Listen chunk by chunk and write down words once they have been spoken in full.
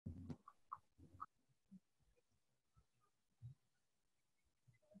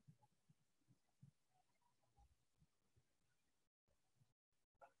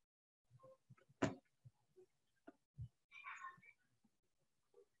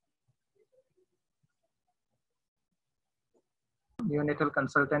neonatal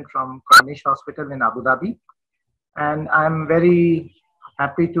consultant from Cornish Hospital in Abu Dhabi. And I'm very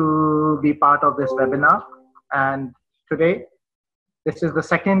happy to be part of this webinar. And today, this is the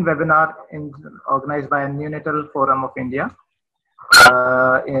second webinar organized by Neonatal Forum of India,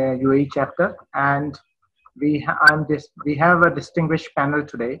 UAE chapter. And we have a distinguished panel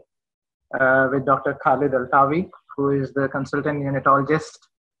today with Dr. Khalid Altawi, who is the consultant neonatologist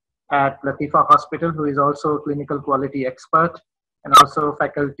at Latifa Hospital, who is also a clinical quality expert and also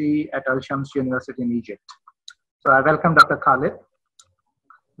faculty at Al Shams University in Egypt. So I welcome Dr. Khalid.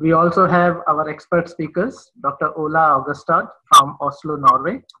 We also have our expert speakers, Dr. Ola Saugastad from Oslo,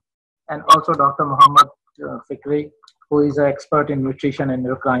 Norway, and also Dr. Muhammad Fikri, who is an expert in nutrition and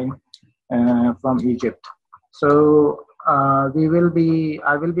endocrine from Egypt. So I will be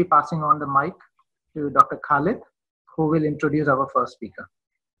passing on the mic to Dr. Khalid, who will introduce our first speaker.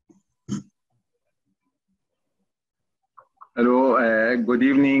 Hello, good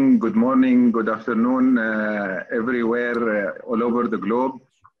evening, good morning, good afternoon, everywhere all over the globe.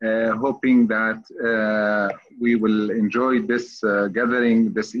 Hoping that we will enjoy this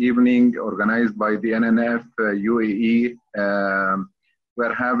gathering this evening organized by the NNF UAE.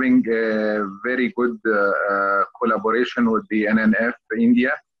 We're having a very good collaboration with the NNF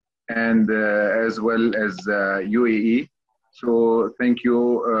India and as well as UAE. So thank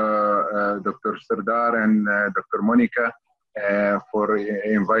you, Dr. Sardar and Dr. Monica, for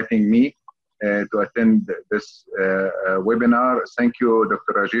inviting me to attend this webinar. Thank you,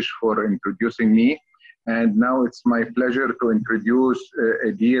 Dr. Rajesh, for introducing me. And now it's my pleasure to introduce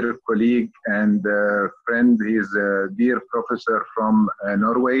a dear colleague and friend. He's a dear professor from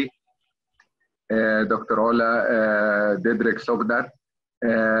Norway, Dr. Ola Saugstad.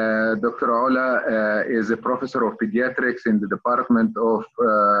 Dr. Ola is a professor of pediatrics in the Department of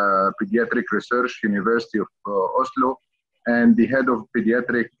Pediatric Research, University of Oslo, and the head of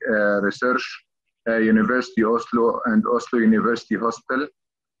pediatric research, University Oslo and Oslo University Hospital.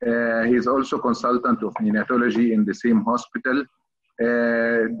 He is also consultant of neonatology in the same hospital.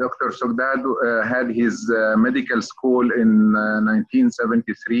 Dr. Saugstad had his medical school in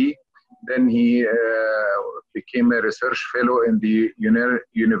 1973. Then he became a research fellow in the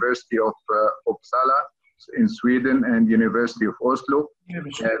University of Uppsala in Sweden and University of Oslo.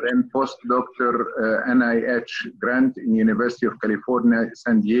 Then postdoctor NIH grant in University of California,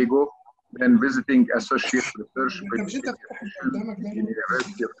 San Diego. Then visiting associate research in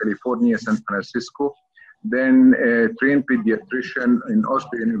University of California, San Francisco. Then trained pediatrician in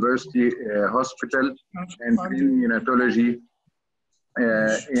Oslo University Hospital and trained neonatology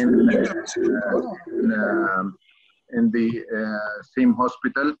in the same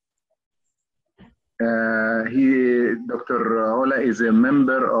hospital. Dr. Ola is a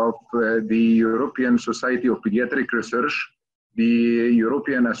member of the European Society of Pediatric Research, the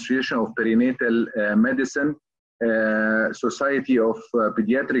European Association of Perinatal Medicine, Society of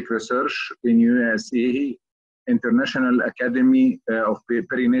Pediatric Research in USA, International Academy of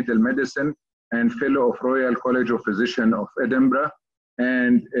Perinatal Medicine, and Fellow of Royal College of Physicians of Edinburgh,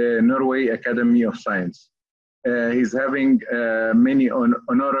 and Norway Academy of Science. He's having many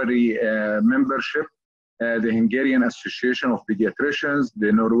honorary membership, the Hungarian Association of Pediatricians,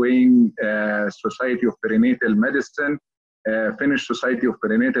 the Norwegian Society of Perinatal Medicine, Finnish Society of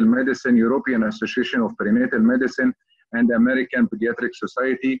Perinatal Medicine, European Association of Perinatal Medicine, and American Pediatric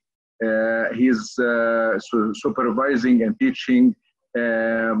Society. He's supervising and teaching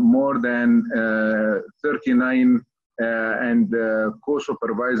more than 39 and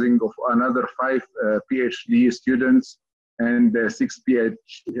co-supervising of another 5 PhD students and 6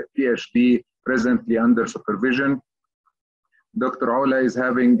 PhD presently under supervision. Dr. Ola is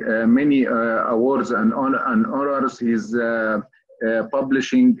having many awards and honors. He's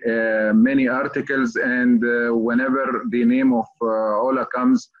publishing many articles, and whenever the name of Ola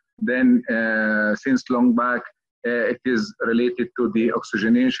comes, then since long back, it is related to the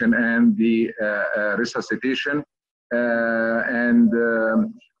oxygenation and the resuscitation.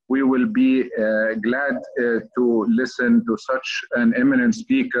 We will be glad to listen to such an eminent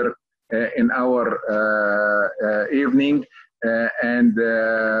speaker in our evening.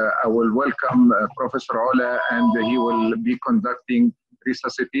 I will welcome Professor Ola, and he will be conducting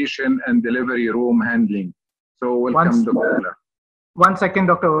resuscitation and delivery room handling. So welcome, Dr. Ola. 1 second,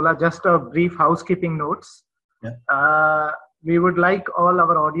 Dr. Ola, just a brief housekeeping notes. Yeah. We would like all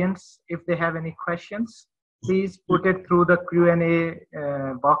our audience, if they have any questions, please put it through the Q&A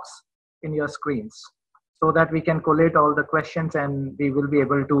box in your screens so that we can collate all the questions and we will be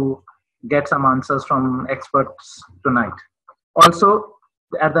able to get some answers from experts tonight. Also,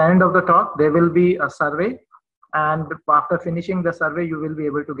 At the end of the talk, there will be a survey, and after finishing the survey, you will be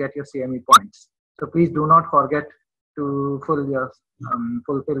able to get your CME points. So please do not forget to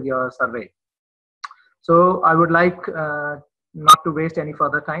fulfill your survey. So I would like not to waste any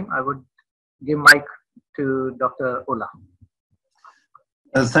further time. I would give mic to Dr. Ola.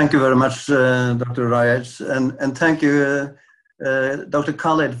 Thank you very much, Dr. Rayaj, and thank you, Dr.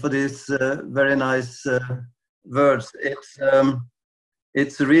 Khalid, for these very nice words.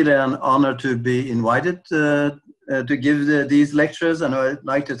 It's really an honor to be invited to give these lectures, and I'd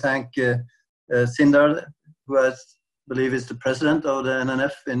like to thank Sindar, who I believe is the president of the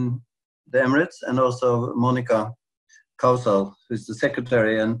NNF in the Emirates, and also Monica Kausal, who's the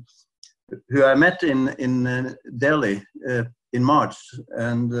secretary, and who I met in Delhi in March.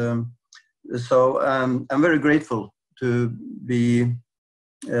 And so I'm very grateful to be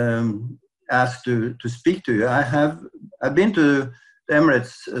asked to speak to you. I've been to the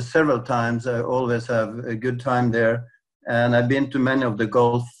Emirates several times. I always have a good time there, and I've been to many of the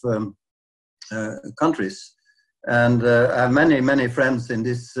Gulf countries, and I have many friends in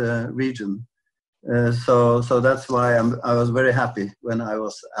this region. So that's why I was very happy when I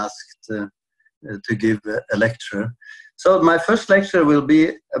was asked to give a lecture. So my first lecture will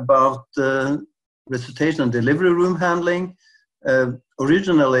be about resuscitation and delivery room handling.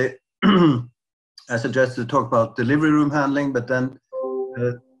 Originally, I suggested to talk about delivery room handling, but then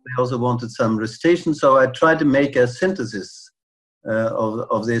they also wanted some resuscitation. So I tried to make a synthesis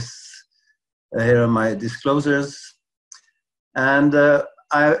of this. Here are my disclosures. And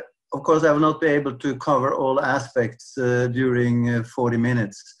of course, I will not be able to cover all aspects during 40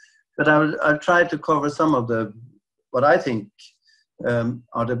 minutes, but I'll try to cover some of what I think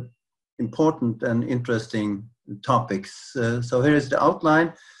are the important and interesting topics. So here is the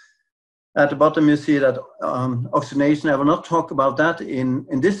outline. At the bottom you see that oxygenation. I will not talk about that in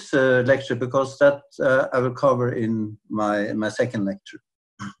this lecture, because that I will cover in my second lecture.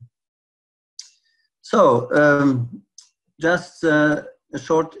 So just a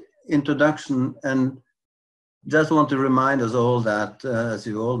short introduction, and just want to remind us all that, as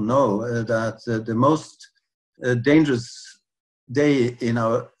you all know, that the most dangerous day in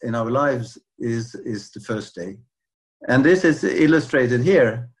our lives is the first day. And this is illustrated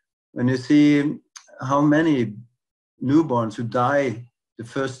here when you see how many newborns who die the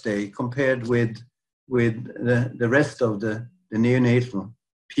first day compared with the rest of the neonatal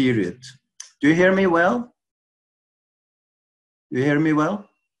period. Do you hear me well? Do you hear me well?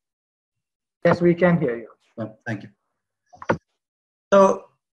 Yes, we can hear you. Oh, thank you. So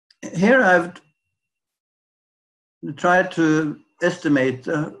here I've tried to estimate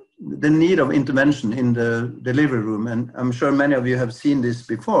the need of intervention in the delivery room, and I'm sure many of you have seen this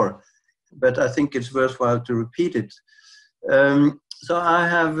before, but I think it's worthwhile to repeat it. So I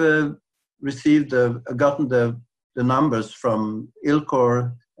have gotten the numbers from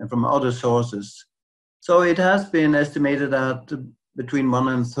ILCOR and from other sources. So it has been estimated that between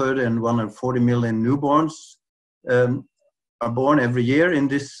 130 and 140 million newborns are born every year in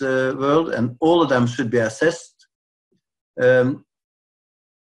this world, and all of them should be assessed.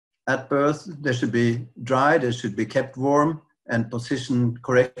 At birth, they should be dry, they should be kept warm and positioned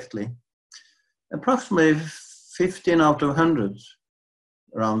correctly. Approximately 15 out of 100,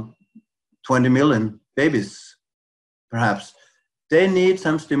 around 20 million babies, perhaps, they need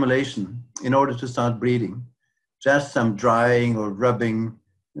some stimulation in order to start breathing. Just some drying or rubbing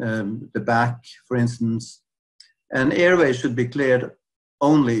the back, for instance. And airway should be cleared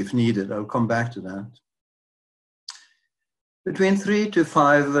only if needed. I'll come back to that. Between 3 to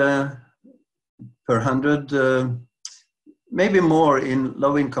 5 per 100, maybe more in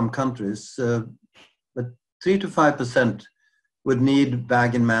low-income countries, but 3 to 5% would need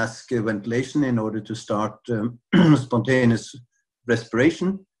bag and mask ventilation in order to start spontaneous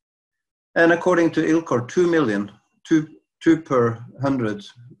respiration. And according to ILCOR, 2 million, 2 per 100, a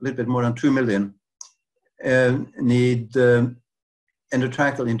little bit more than 2 million, need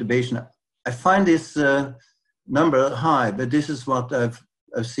endotracheal intubation. I find this number high, but this is what I've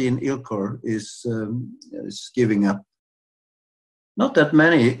seen ILCOR is giving up. Not that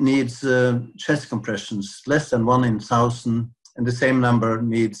many needs chest compressions, less than 1 in 1,000, and the same number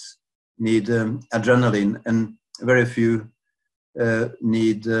need adrenaline, and very few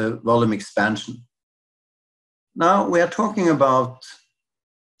need volume expansion. Now we are talking about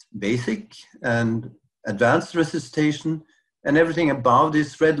basic and advanced resuscitation, and everything above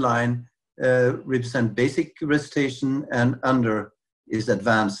this red line represent basic resuscitation, and under is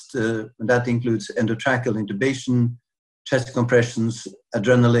advanced. That includes endotracheal intubation, chest compressions,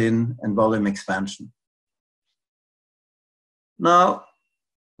 adrenaline, and volume expansion. Now,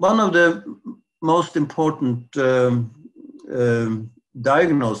 one of the most important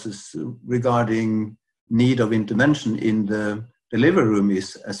diagnosis regarding need of intervention in the delivery room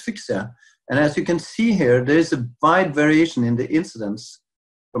is asphyxia. And as you can see here, there is a wide variation in the incidence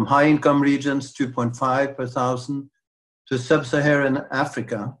from high-income regions, 2.5 per thousand, to sub-Saharan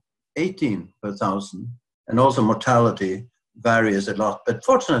Africa, 18 per thousand. And also mortality varies a lot. But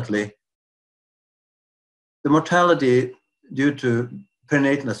fortunately, the mortality due to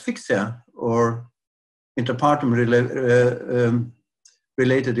perinatal asphyxia or interpartum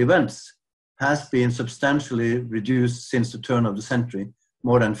related events has been substantially reduced since the turn of the century,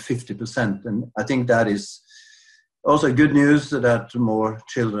 more than 50%. And I think that is also good news that more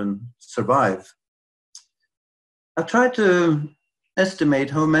children survive. I've tried to estimate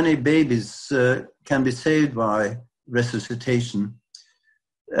how many babies can be saved by resuscitation.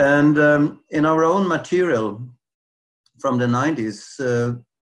 And in our own material from the 90s,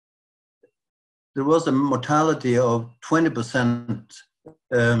 there was a mortality of 20%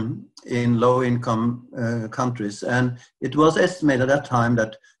 in low-income countries. And it was estimated at that time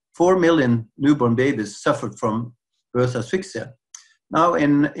that 4 million newborn babies suffered from birth asphyxia. Now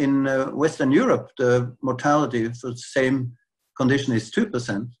in Western Europe, the mortality for the same condition is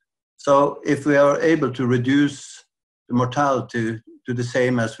 2%. So if we are able to reduce the mortality to the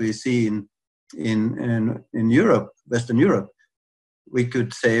same as we see in Europe, Western Europe, we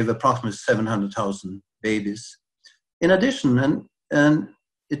could save approximately 700,000 babies. In addition, and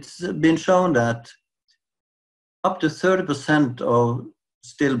it's been shown that up to 30% of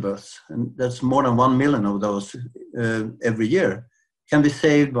stillbirths, and that's more than 1 million of those every year, can be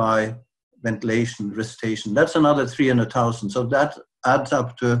saved by ventilation, resuscitation. That's another 300,000. So that adds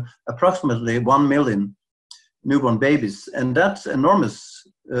up to approximately 1 million newborn babies. And that's an enormous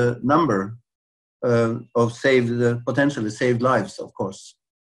number of potentially saved lives, of course.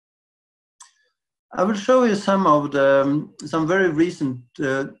 I will show you some very recent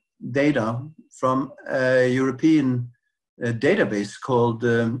data from a European database called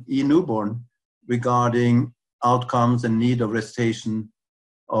eNewborn regarding outcomes and need of resuscitation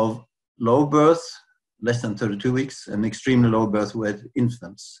of low birth, less than 32 weeks, and extremely low birth weight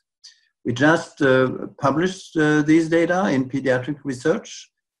infants. We just published these data in pediatric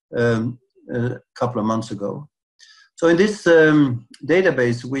research a couple of months ago. So in this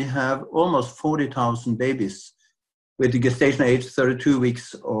database, we have almost 40,000 babies with the gestation age 32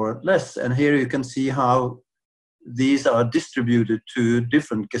 weeks or less. And here you can see how these are distributed to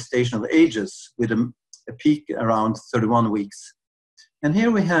different gestational ages with a peak around 31 weeks. And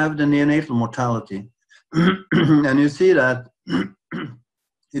here we have the neonatal mortality. And you see that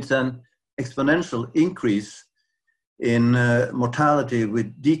it's an exponential increase in mortality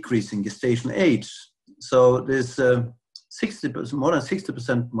with decreasing gestation age. So there's 60%, more than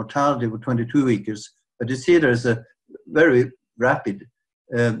 60% mortality with 22 weeks, but you see there's a very rapid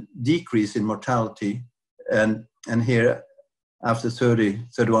decrease in mortality, and here after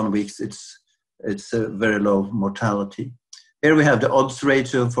 31 weeks, it's a very low mortality. Here we have the odds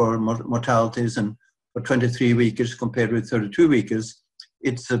ratio for mortalities, and for 23 weeks compared with 32 weeks,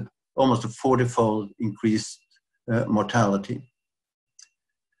 it's almost a 40-fold increased mortality.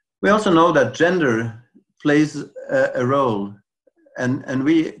 We also know that gender plays a role, and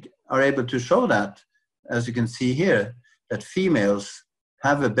we are able to show that, as you can see here, that females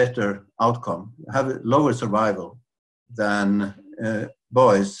have a better outcome, have a lower survival than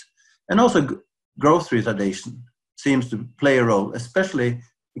boys. And also growth retardation seems to play a role, especially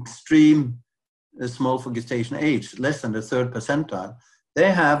extreme small for gestation age, less than the 3rd percentile.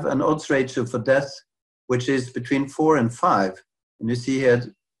 They have an odds ratio for death which is between 4 and 5. And you see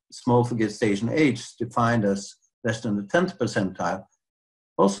here small for gestation age, defined as less than the 10th percentile,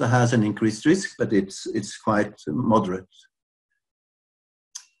 also has an increased risk, but it's quite moderate.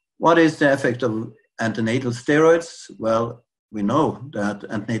 What is the effect of antenatal steroids? Well, we know that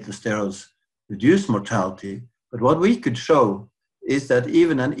antenatal steroids reduce mortality, but what we could show is that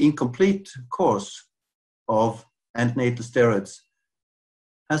even an incomplete course of antenatal steroids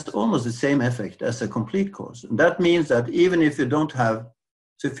has almost the same effect as a complete course. And that means that even if you don't have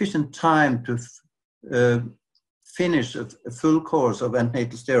sufficient time to finish a full course of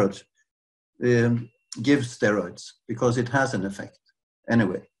antenatal steroids, give steroids, because it has an effect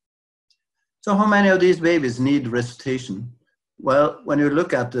anyway. So how many of these babies need resuscitation? Well, when you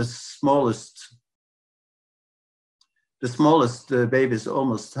look at the smallest babies,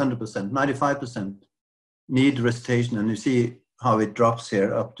 almost 100%, 95% need resuscitation, and you see how it drops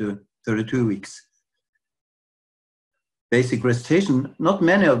here up to 32 weeks. Basic resuscitation, not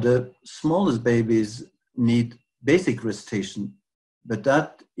many of the smallest babies need basic resuscitation. but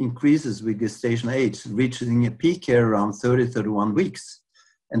that increases with gestation age, reaching a peak here around 30, 31 weeks.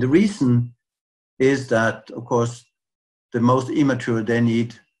 And the reason is that, of course, the most immature, they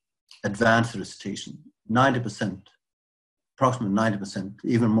need advanced resuscitation. 90%, approximately 90%,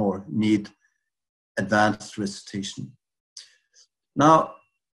 even more, need advanced resuscitation. Now,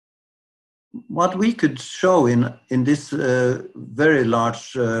 what we could show in this very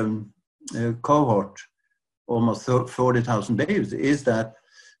large cohort, almost 40,000 babies, is that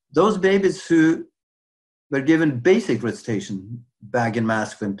those babies who were given basic resuscitation, bag and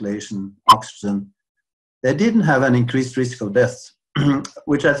mask ventilation, oxygen, they didn't have an increased risk of death,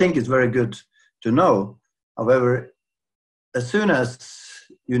 which I think is very good to know. However, as soon as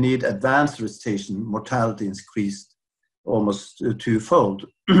you need advanced resuscitation, mortality is increased almost twofold,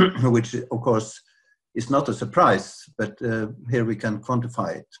 which of course is not a surprise, but here we can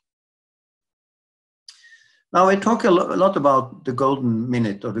quantify it. Now we talk a lot about the golden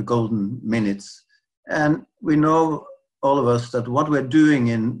minute or the golden minutes, and we know, all of us, that what we're doing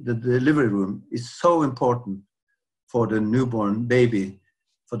in the delivery room is so important for the newborn baby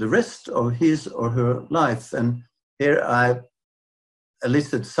for the rest of his or her life. And here I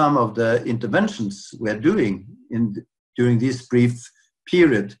listed some of the interventions we're doing during this brief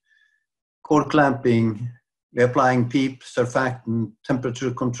period: cord clamping, we're applying PEEP, surfactant,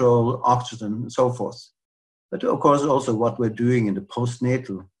 temperature control, oxygen, and so forth. But of course, also what we're doing in the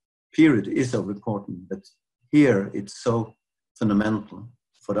postnatal period is of importance, but here it's so fundamental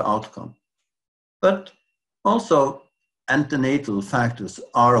for the outcome. But also antenatal factors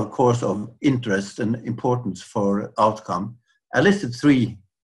are of course of interest and importance for outcome. I listed 3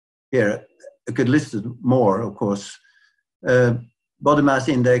 here. I could list more, of course. Body mass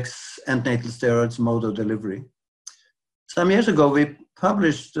index, antenatal steroids, mode of delivery. Some years ago, we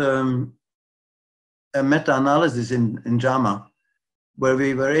published a meta-analysis in JAMA, where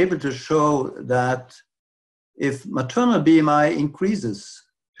we were able to show that if maternal BMI increases,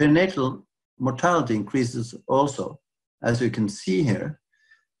 perinatal mortality increases also, as you can see here.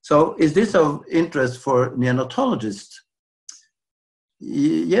 So is this of interest for neonatologists?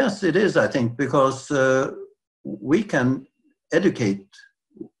 Yes, it is, I think, because we can educate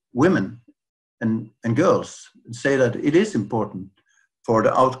women and girls, say that it is important for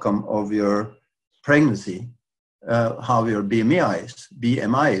the outcome of your pregnancy, how your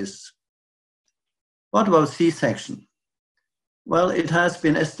BMI is. What about C-section? Well, it has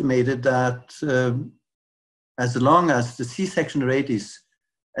been estimated that as long as the C-section rate is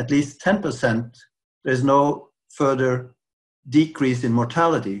at least 10%, there's no further decrease in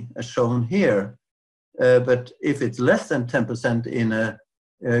mortality, as shown here. But if it's less than 10% in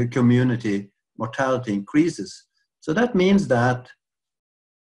a community, mortality increases. So that means that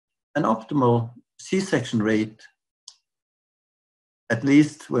an optimal C-section rate, at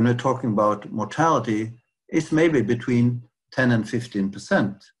least when we're talking about mortality, is maybe between 10 and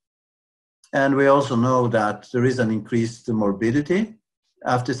 15%. And we also know that there is an increased morbidity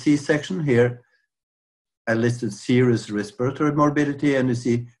after C-section. Here I listed serious respiratory morbidity, and you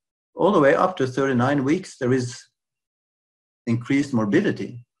see all the way up to 39 weeks, there is increased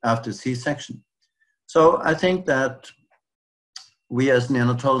morbidity after C-section. So I think that we as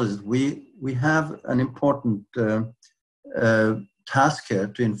neonatologists, we have an important task here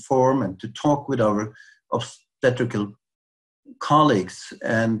to inform and to talk with our obstetrical colleagues,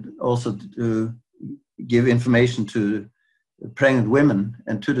 and also to give information to pregnant women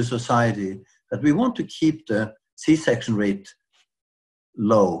and to the society that we want to keep the C-section rate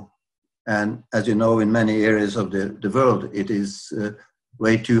low. And as you know, in many areas of the world, it is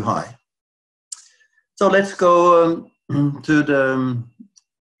way too high. So let's go to the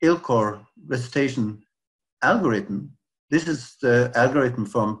ILCOR resuscitation algorithm. This is the algorithm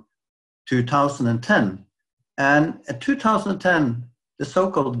from 2010. And in 2010, the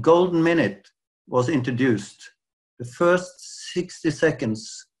so-called golden minute was introduced, the first 60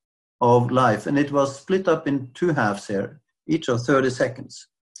 seconds of life. And it was split up in 2 halves here, each of 30 seconds.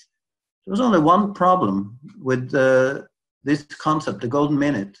 There was only one problem with this concept, the golden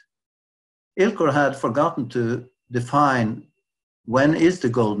minute. ILCOR had forgotten to define when is the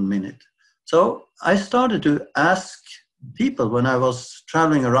golden minute. So I started to ask people when I was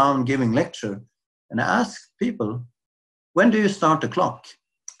traveling around giving lecture, and I asked people, when do you start the clock?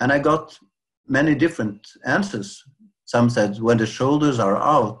 And I got many different answers. Some said when the shoulders are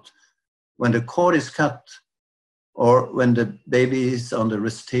out, when the cord is cut, or when the baby is on the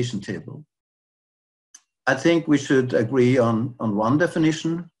resuscitation table. I think we should agree on one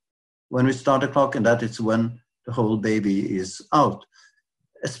definition when we start the clock, and that is when the whole baby is out.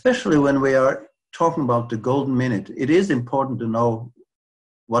 Especially when we are talking about the golden minute, it is important to know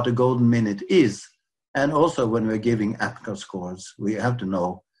what a golden minute is. And also when we're giving APGAR scores, we have to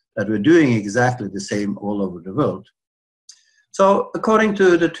know that we're doing exactly the same all over the world. So according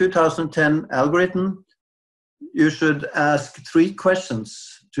to the 2010 algorithm, you should ask 3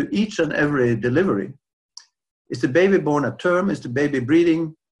 questions to each and every delivery. Is the baby born at term? Is the baby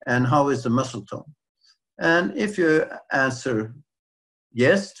breathing? And how is the muscle tone? And if you answer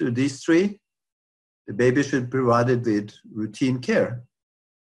yes to these 3, the baby should be provided with routine care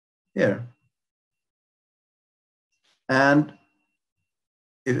here. And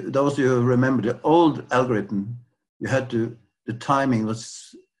if those of you who remember the old algorithm, you had to, the timing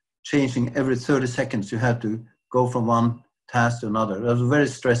was changing every 30 seconds. You had to go from one task to another. That was very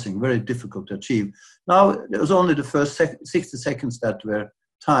stressing, very difficult to achieve. Now, it was only the first 60 seconds that were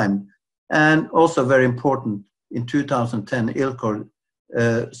timed. And also very important, in 2010, ILCOR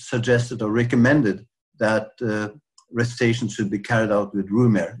suggested or recommended that resuscitation should be carried out with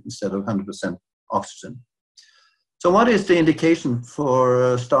room air instead of 100% oxygen. So what is the indication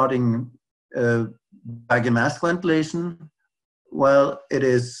for starting bag and mask ventilation? Well, it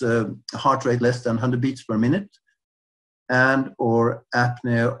is heart rate less than 100 beats per minute, and or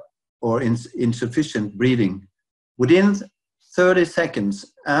apnea or insufficient breathing within 30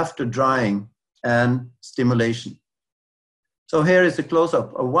 seconds after drying and stimulation. So here is a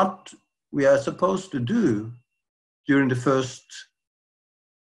close-up of what we are supposed to do during the first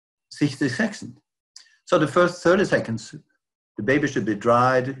 60 seconds. So the first 30 seconds, the baby should be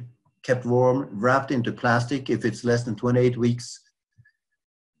dried, kept warm, wrapped into plastic if it's less than 28 weeks.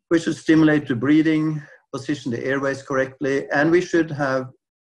 We should stimulate the breathing, position the airways correctly, and we should have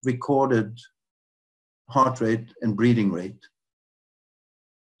recorded heart rate and breathing rate.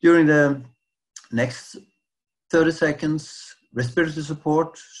 During the next 30 seconds, respiratory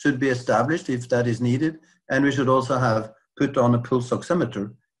support should be established if that is needed, and we should also have put on a pulse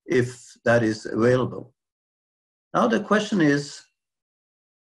oximeter if that is available. Now the question is,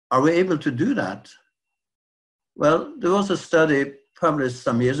 are we able to do that? Well, there was a study published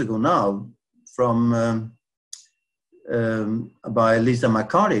some years ago now from by Lisa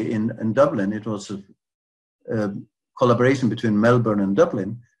McCarty in Dublin. It was a collaboration between Melbourne and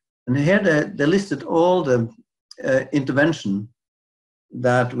Dublin. And here they listed all the intervention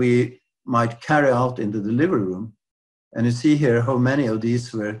that we might carry out in the delivery room. And you see here how many of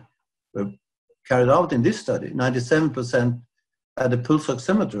these were carried out in this study. 97% had a pulse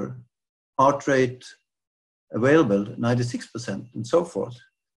oximeter, heart rate available, 96%, and so forth.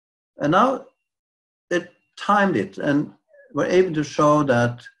 And now they timed it and were able to show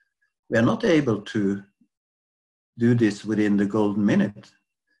that we are not able to do this within the golden minute.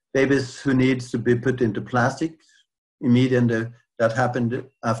 Babies who needs to be put into plastic, immediately that happened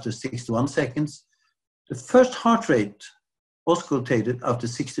after 61 seconds. The first heart rate auscultated after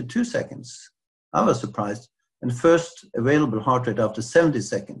 62 seconds. I was surprised. And first available heart rate after 70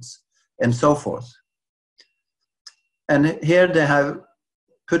 seconds, and so forth. And here they have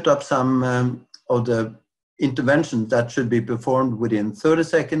put up some of the interventions that should be performed within 30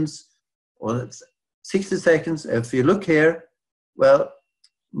 seconds or 60 seconds. If you look here, well,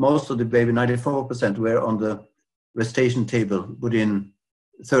 most of the baby, 94%, were on the resuscitation table within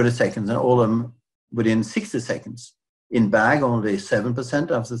 30 seconds, and all of them within 60 seconds. In bag, only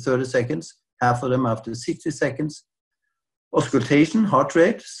 7% after 30 seconds, half of them after 60 seconds. Auscultation, heart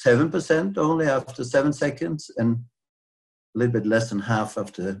rate, 7% only after 7 seconds, and a little bit less than half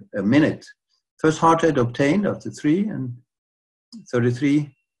after a minute. First heart rate obtained after 3 and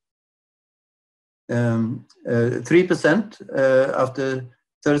 33, 3% after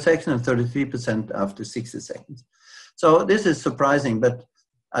 30 seconds and 33% after 60 seconds. So this is surprising, but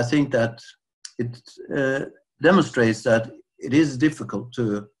I think that it demonstrates that it is difficult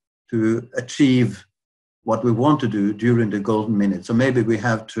to achieve what we want to do during the golden minute. So maybe we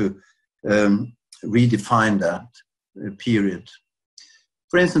have to redefine that period.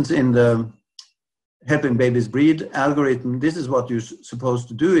 For instance, in the Helping Babies Breathe algorithm, this is what you're supposed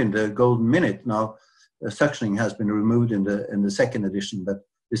to do in the golden minute. Now, suctioning has been removed in the second edition, but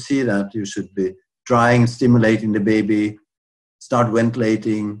you see that you should be drying, stimulating the baby, start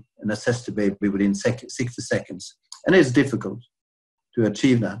ventilating, and assess the baby within 60 seconds. And it's difficult to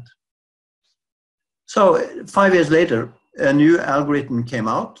achieve that. So 5 years later, a new algorithm came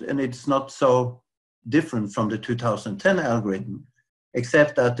out, and it's not so different from the 2010 algorithm,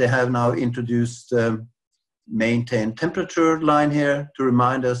 except that they have now introduced maintain temperature line here to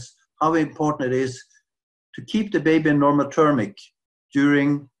remind us how important it is to keep the baby normothermic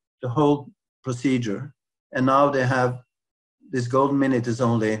during the whole procedure. And now they have this golden minute is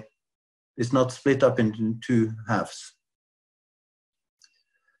only It's not split up into two halves.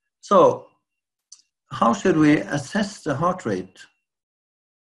 So, how should we assess the heart rate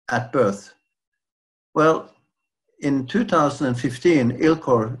at birth? Well, in 2015,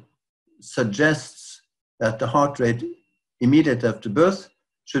 ILCOR suggests that the heart rate immediate after birth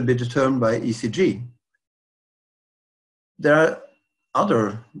should be determined by ECG. There are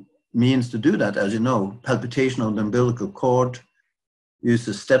other means to do that, as you know: palpitation of the umbilical cord, use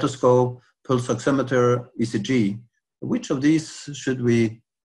a stethoscope, pulse oximeter, ECG. Which of these should we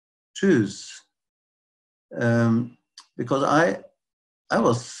choose? Because I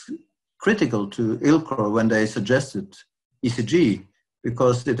was critical to ILCOR when they suggested ECG,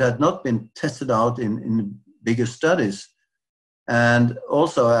 because it had not been tested out in bigger studies. And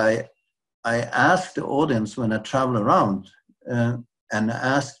also I asked the audience when I travel around and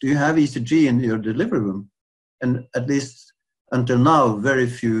asked, do you have ECG in your delivery room? And at least until now, very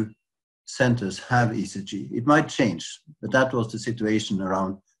few centers have ECG. It might change, but that was the situation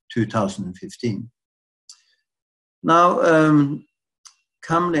around 2015. Now,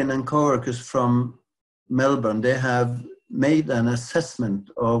 Camlin and co-workers from Melbourne, they have made an assessment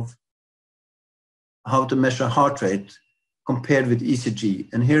of how to measure heart rate compared with ECG.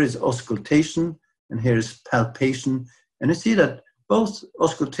 And here is auscultation, and here is palpation. And you see that both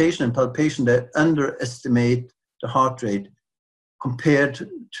auscultation and palpation, they underestimate the heart rate compared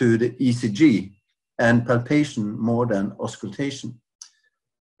to the ECG, and palpation more than auscultation.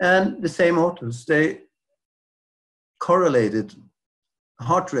 And the same authors, they correlated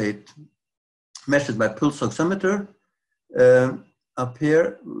heart rate measured by pulse oximeter up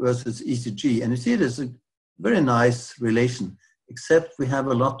here versus ECG. And you see there's a very nice relation, except we have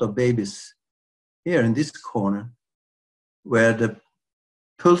a lot of babies here in this corner where the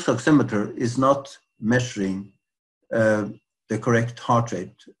pulse oximeter is not measuring the correct heart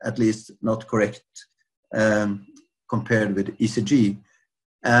rate, at least not correct compared with ECG.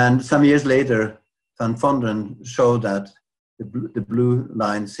 And some years later, Van Vonderen showed that the blue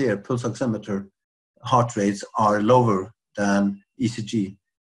lines here, pulse oximeter heart rates, are lower than ECG.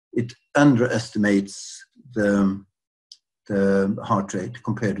 It underestimates the heart rate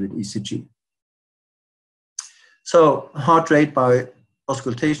compared with ECG. So heart rate by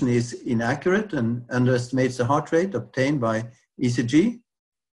auscultation is inaccurate and underestimates the heart rate obtained by ECG.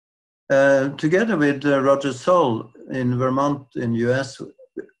 Together with Roger Soll in Vermont in US,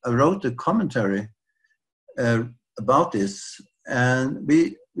 I wrote a commentary about this, and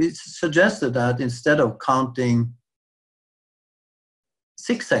we suggested that instead of counting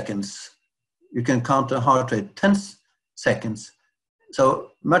 6 seconds, you can count the heart rate 10 seconds.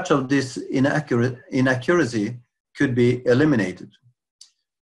 So much of this inaccuracy could be eliminated.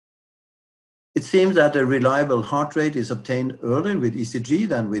 It seems that a reliable heart rate is obtained earlier with ECG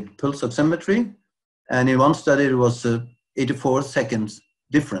than with pulse oximetry. And in one study, it was 84 seconds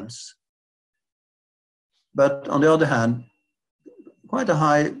difference. But on the other hand, quite a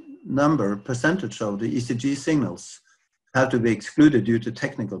high percentage of the ECG signals have to be excluded due to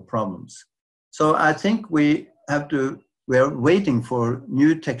technical problems. So I think we are waiting for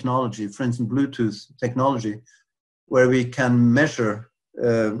new technology, for instance, Bluetooth technology, where we can measure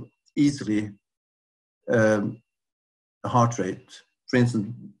easily heart rate, for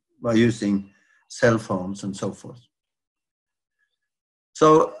instance, by using cell phones and so forth.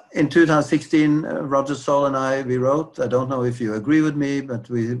 So in 2016, Roger Soll and we wrote, I don't know if you agree with me, but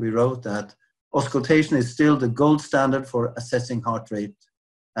we wrote that auscultation is still the gold standard for assessing heart rate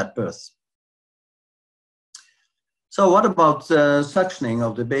at birth. So what about suctioning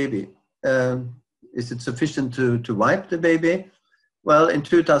of the baby? Is it sufficient to wipe the baby? Well, in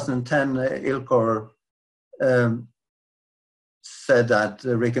 2010, ILCOR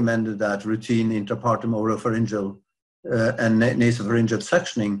recommended that routine intrapartum oropharyngeal and nasopharyngeal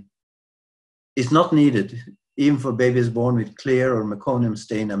suctioning is not needed, even for babies born with clear or meconium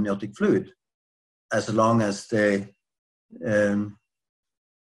stained amniotic fluid, as long as they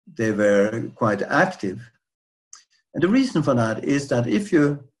were quite active. And the reason for that is that if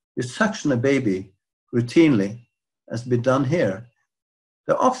you suction a baby routinely, as been done here,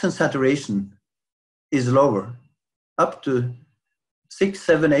 the oxygen saturation is lower, up to 6,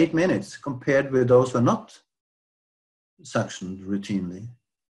 7, 8 minutes compared with those who are not suctioned routinely.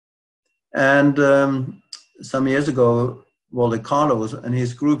 And some years ago, Walter Carlos and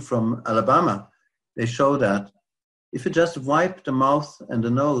his group from Alabama, they showed that if you just wipe the mouth and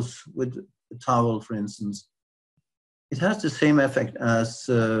the nose with a towel, for instance, it has the same effect as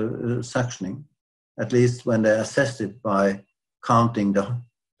suctioning, at least when they assessed it by counting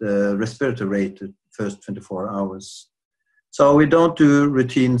the respiratory rate the first 24 hours. So we don't do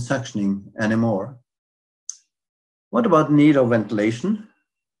routine suctioning anymore. What about need of ventilation?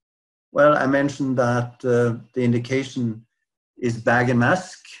 Well, I mentioned that the indication is bag and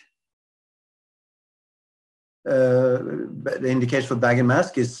mask. The indication for bag and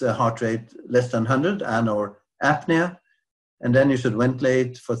mask is heart rate less than 100 and or apnea. And then you should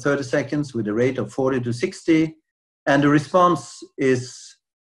ventilate for 30 seconds with a rate of 40 to 60. And the response is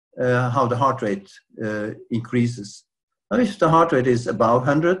how the heart rate increases. Now, if the heart rate is above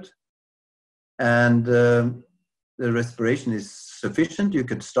 100 and the respiration is sufficient, you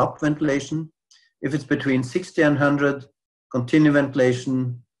could stop ventilation. If it's between 60 and 100, continue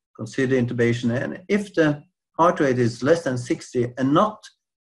ventilation, consider intubation. And if the heart rate is less than 60 and not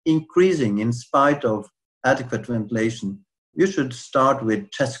increasing in spite of adequate ventilation, you should start with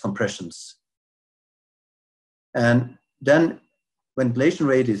chest compressions. And then ventilation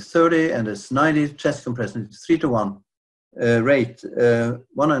rate is 30 and it's 90, chest compression is 3 to 1 rate,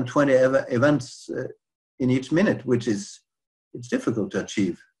 120 events in each minute, which is it's difficult to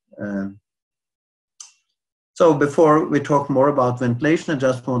achieve. So before we talk more about ventilation, I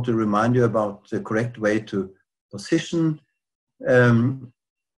just want to remind you about the correct way to position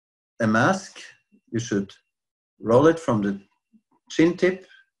a mask. You should roll it from the chin tip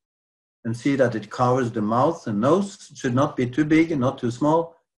and see that it covers the mouth and nose. It should not be too big and not too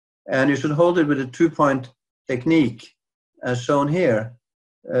small. And you should hold it with a 2-point technique, as shown here,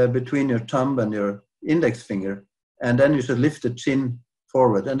 between your thumb and your index finger. And then you should lift the chin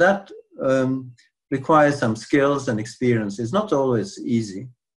forward. And that requires some skills and experience. It's not always easy.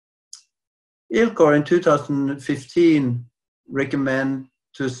 ILCOR in 2015 recommend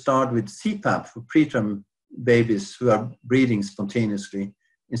to start with CPAP for preterm babies who are breathing spontaneously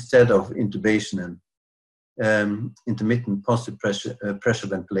instead of intubation and intermittent positive pressure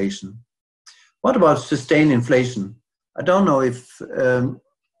ventilation. What about sustained inflation? I don't know if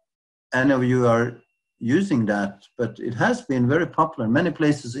any of you are using that, but it has been very popular in many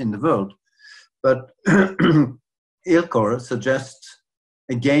places in the world. But ILCOR suggests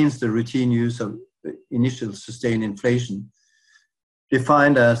against the routine use of initial sustained inflation,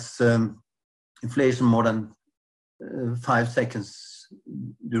 defined as inflation more than 5 seconds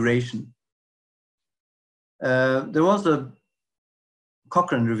duration. There was a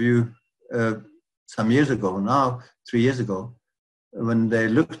Cochrane review some years ago, now 3 years ago, when they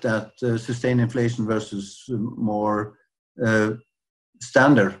looked at sustained inflation versus more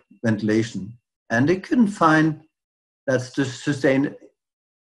standard ventilation. And they couldn't find that the sustained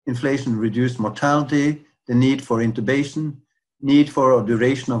inflation reduced mortality, the need for intubation, need for a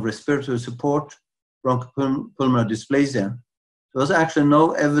duration of respiratory support, bronchopulmonary dysplasia. There was actually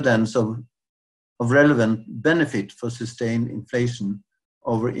no evidence of relevant benefit for sustained inflation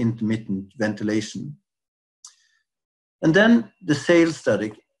over intermittent ventilation. And then the SAIL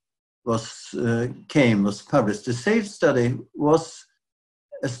study was published. The SAIL study was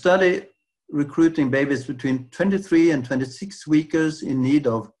a study recruiting babies between 23 and 26 weeks in need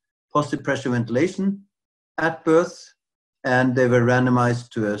of positive pressure ventilation at birth, and they were randomized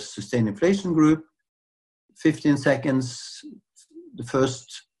to a sustained inflation group. 15 seconds, the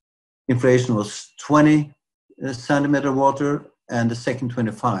first inflation was 20 centimeter water, and the second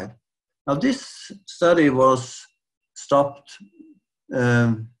 25. Now this study was stopped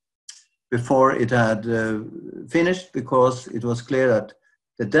before it had finished, because it was clear that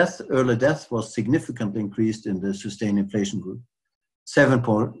the early death was significantly increased in the sustained inflation group,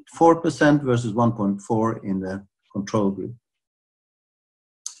 7.4% versus 1.4% in the control group.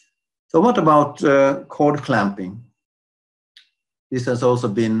 So what about cord clamping? This has also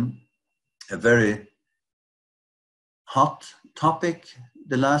been a very hot topic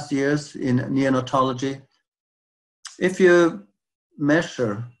the last years in neonatology. If you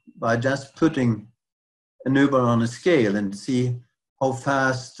measure by just putting a newborn on a scale and see how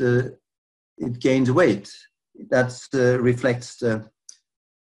fast it gains weight, that reflects the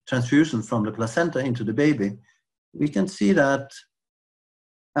transfusion from the placenta into the baby, we can see that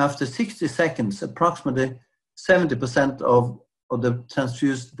after 60 seconds, approximately 70% of the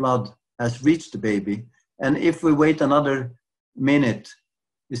transfused blood has reached the baby. And if we wait another minute,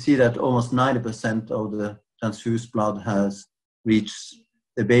 we see that almost 90% of the transfused blood has reached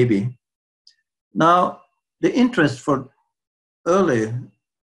the baby. Now, the interest for early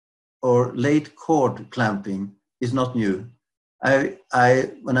or late cord clamping is not new.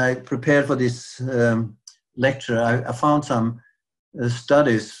 When I prepared for this lecture, I found some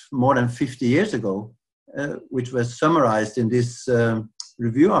studies more than 50 years ago, which was summarized in this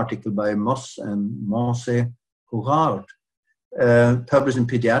review article by Moss and Monse Courard, published in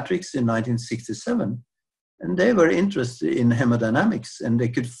Pediatrics in 1967. And they were interested in hemodynamics, and they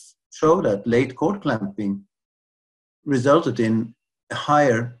could show that late cord clamping resulted in a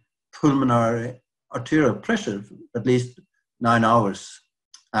higher pulmonary arterial pressure, at least 9 hours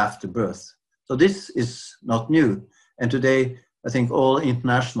after birth. So this is not new. And today, I think all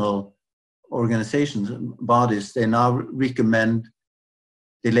international organizations and bodies, they now recommend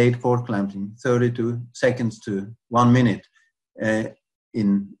delayed cord clamping, 32 seconds to 1 minute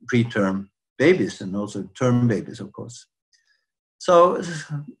in preterm babies and also term babies, of course. So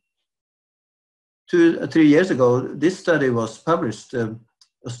 2 or 3 years ago, this study was published,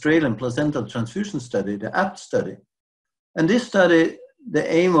 Australian placental transfusion study, the APT study. And this study, the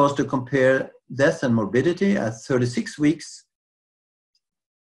aim was to compare death and morbidity at 36 weeks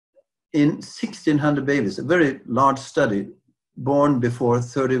in 1,600 babies, a very large study, born before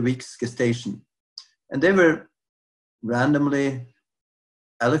 30 weeks gestation. And they were randomly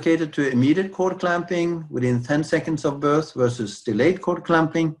allocated to immediate cord clamping within 10 seconds of birth versus delayed cord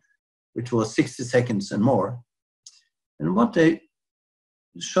clamping, which was 60 seconds and more. And what they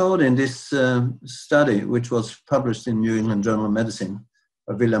showed in this study, which was published in New England Journal of Medicine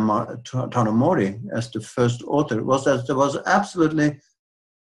by William Tarnomori as the first author, was that there was absolutely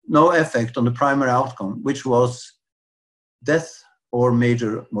no effect on the primary outcome, which was death or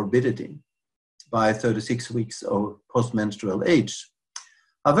major morbidity by 36 weeks of postmenstrual age.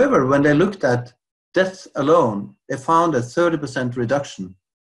 However, when they looked at death alone, they found a 30% reduction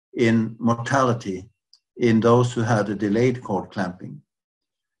in mortality in those who had a delayed cord clamping.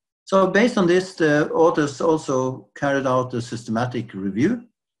 So based on this, the authors also carried out a systematic review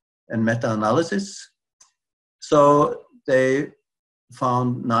and meta-analysis. So they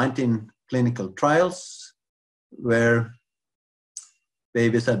found 19 clinical trials where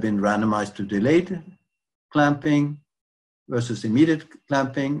babies had been randomized to delayed clamping versus immediate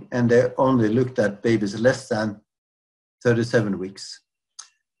clamping, and they only looked at babies less than 37 weeks.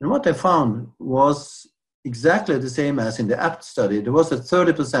 And what they found was exactly the same as in the APT study. There was a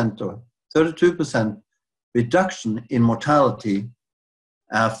 30% or 32% reduction in mortality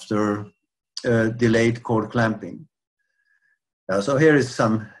after delayed cord clamping. So here is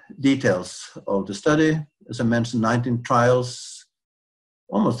some details of the study. As I mentioned, 19 trials,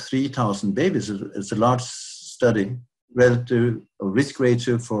 almost 3,000 babies. It's a large study. Relative risk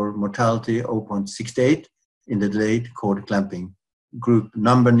ratio for mortality 0.68 in the delayed cord clamping group.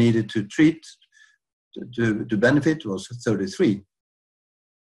 Number needed to treat to benefit was 33.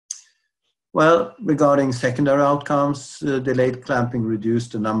 Well, regarding secondary outcomes, delayed clamping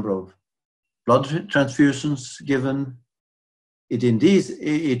reduced the number of blood transfusions given. It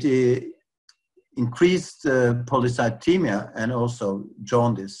increased polycythemia and also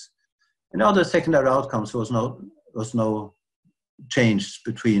jaundice. And other secondary outcomes was no change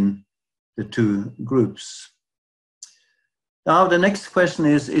between the two groups. Now the next question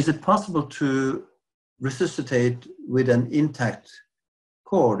is it possible to resuscitate with an intact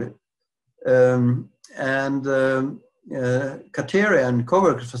cord? Kateria and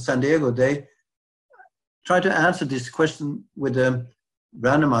co-workers from San Diego, they tried to answer this question with a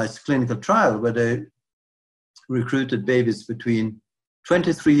randomized clinical trial where they recruited babies between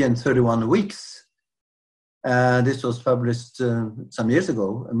 23 and 31 weeks. This was published some years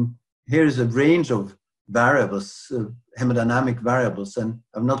ago. And here is a range of variables, hemodynamic variables, and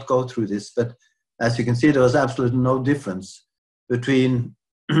I'll not go through this, but as you can see, there was absolutely no difference between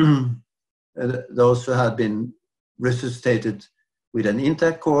those who had been resuscitated with an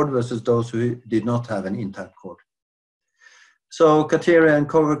intact cord versus those who did not have an intact cord. So Kateria and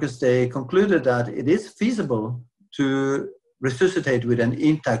co-workers, they concluded that it is feasible to resuscitate with an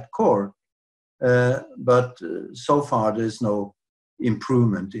intact cord, but so far there is no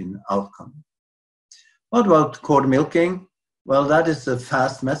improvement in outcome. What about cord milking? Well, that is a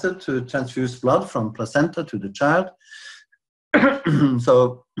fast method to transfuse blood from placenta to the child.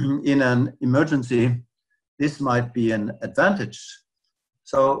 So in an emergency, this might be an advantage.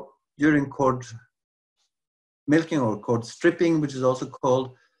 So during cord milking or cord stripping, which is also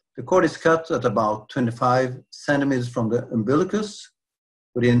called, the cord is cut at about 25 centimeters from the umbilicus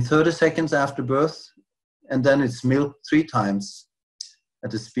within 30 seconds after birth, and then it's milked 3 times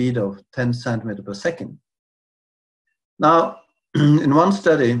at a speed of 10 centimeters per second. Now, in one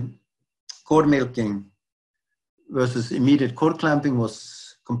study, cord milking versus immediate cord clamping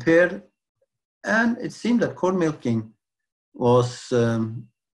was compared, and it seemed that cord milking was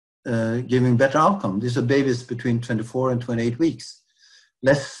giving better outcome. These are babies between 24 and 28 weeks.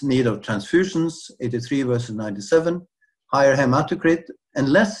 Less need of transfusions, 83 versus 97, higher hematocrit, and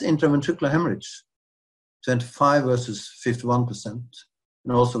less intraventricular hemorrhage, 25 versus 51%,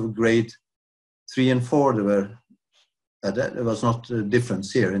 and also grade 3 and 4, there was not a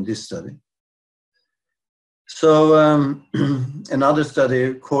difference here in this study. So another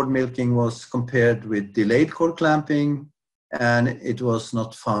study, cord milking, was compared with delayed cord clamping, and it was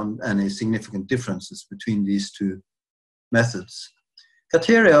not found any significant differences between these two methods.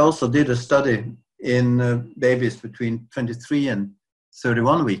 Kateria also did a study in babies between 23 and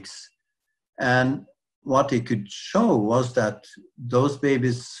 31 weeks. And what he could show was that those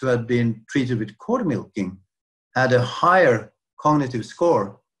babies who had been treated with cord milking had a higher cognitive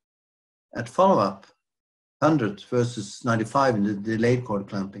score at follow-up, 100 versus 95 in the delayed cord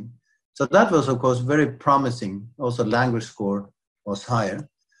clamping. So that was, of course, very promising. Also, language score was higher.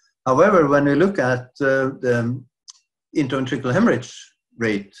 However, when we look at the intraventricular hemorrhage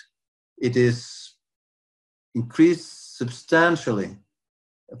rate, it is increased substantially,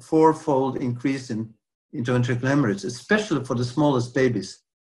 a 4-fold increase in intraventricular hemorrhage, especially for the smallest babies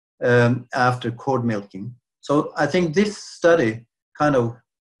after cord milking. So I think this study kind of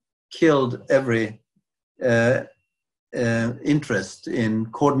killed every interest in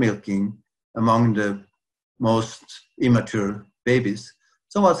cord milking among the most immature babies.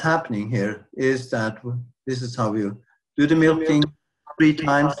 So what's happening here is that this is how you do the milking 3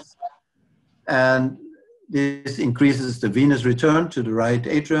 times, and this increases the venous return to the right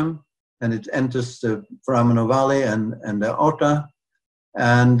atrium, and it enters the foraminal valley and the aorta,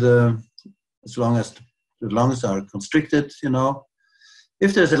 and as long as the lungs are constricted, you know,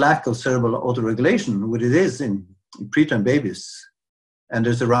 if there's a lack of cerebral autoregulation, what it is in preterm babies, and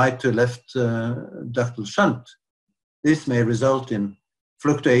there's a right to left ductal shunt, this may result in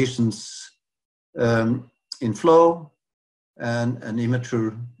fluctuations in flow and an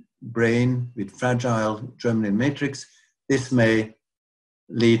immature brain with fragile germinal matrix. This may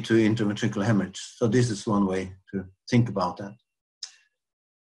lead to intraventricular hemorrhage. So this is one way to think about that.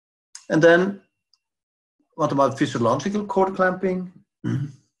 And then what about physiological cord clamping?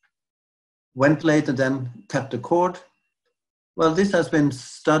 Ventilate and then cut the cord. Well, this has been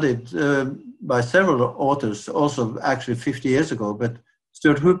studied by several authors, also actually 50 years ago, but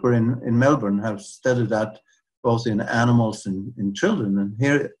Stuart Hooper in Melbourne have studied that both in animals and in children. And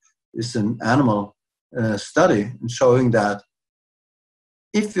here is an animal study showing that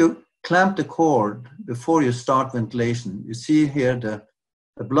if you clamp the cord before you start ventilation, you see here the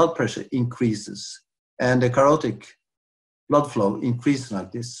blood pressure increases and the carotid blood flow increases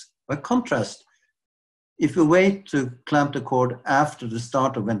like this. By contrast, if you wait to clamp the cord after the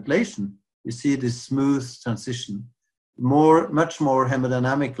start of ventilation, you see this smooth transition, much more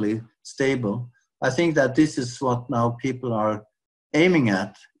hemodynamically stable. I think that this is what now people are aiming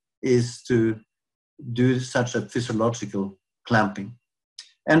at, is to do such a physiological clamping.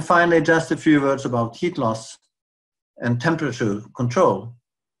 And finally, just a few words about heat loss and temperature control.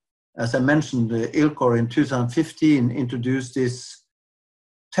 As I mentioned, the ILCOR in 2015 introduced this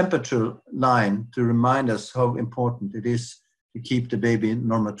temperature line to remind us how important it is to keep the baby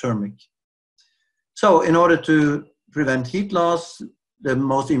normothermic. So in order to prevent heat loss, the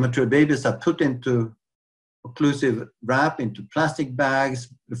most immature babies are put into occlusive wrap, into plastic bags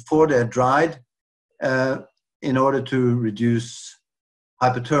before they're dried in order to reduce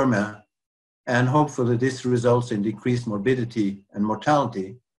hypothermia. And hopefully this results in decreased morbidity and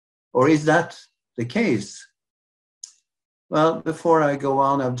mortality. Or is that the case? Well, before I go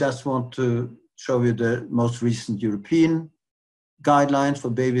on, I just want to show you the most recent European guidelines for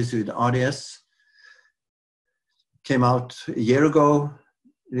babies with RDS. Came out a year ago.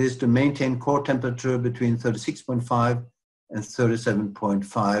 It is to maintain core temperature between 36.5 and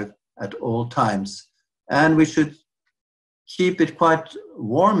 37.5 at all times. And we should keep it quite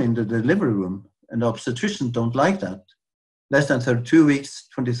warm in the delivery room, and the obstetricians don't like that. Less than 32 weeks,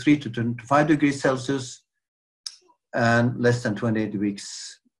 23 to 25 degrees Celsius, and less than 28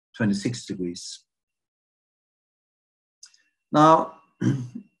 weeks, 26 degrees. Now,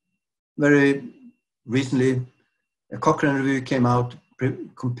 very recently, a Cochrane review came out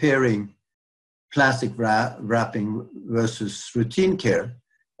comparing plastic wrapping versus routine care.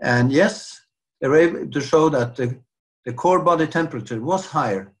 And yes, they were able to show that the core body temperature was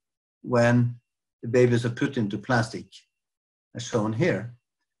higher when the babies are put into plastic, as shown here.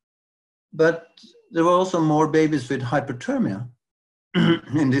 But there were also more babies with hyperthermia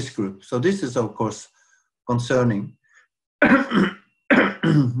in this group. So this is, of course, concerning.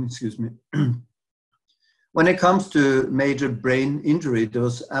 Excuse me. When it comes to major brain injury, there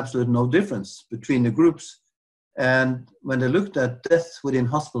was absolutely no difference between the groups. And when they looked at death within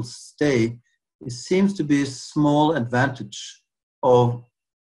hospital stay, it seems to be a small advantage of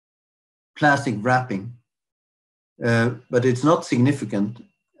plastic wrapping, but it's not significant.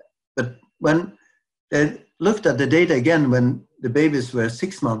 But when they looked at the data again when the babies were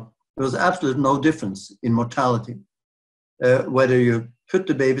 6 months. There was absolutely no difference in mortality, whether you put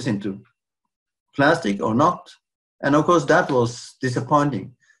the babies into plastic or not. And of course, that was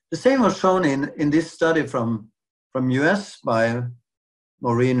disappointing. The same was shown in this study from US by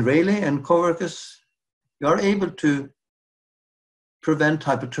Maureen Rayleigh and co-workers. You are able to prevent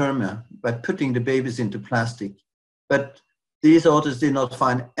hypothermia by putting the babies into plastic. But these authors did not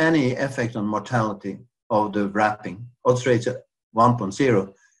find any effect on mortality of the wrapping. Odds ratio 1.0.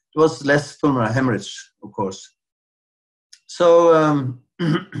 It was less pulmonary hemorrhage, of course. So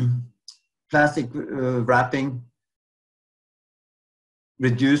plastic wrapping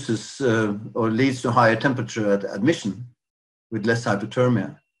reduces or leads to higher temperature at admission with less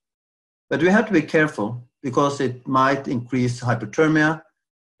hypothermia. But we have to be careful because it might increase hypothermia,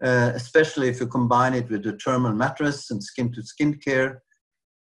 especially if you combine it with the thermal mattress and skin-to-skin care.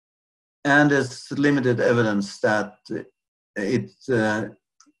 And there's limited evidence that it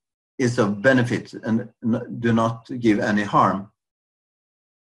is of benefit and do not give any harm.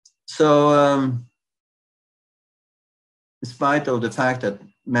 So, in spite of the fact that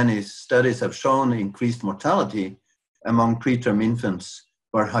many studies have shown increased mortality among preterm infants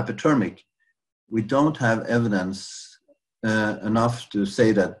who are hypothermic, we don't have evidence enough to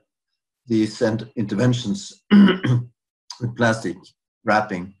say that these interventions with plastic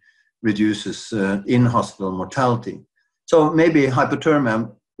wrapping reduces in-hospital mortality. So maybe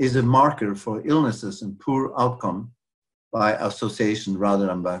hypothermia is a marker for illnesses and poor outcome by association rather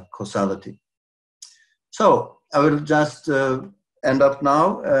than by causality. So I will just end up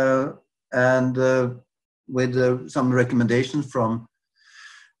now with some recommendations from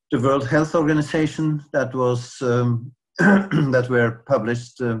the World Health Organization that was that were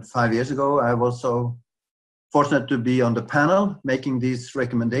published 5 years ago. I was so fortunate to be on the panel making these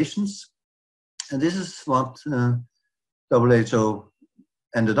recommendations, and this is what WHO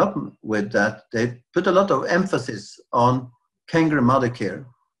ended up with, that they put a lot of emphasis on kangaroo mother care.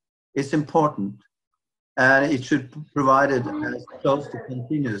 It's important, and it should be provided as close to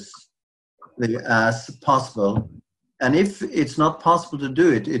continuously as possible. And if it's not possible to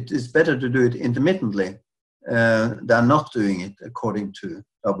do it, it is better to do it intermittently than not doing it, according to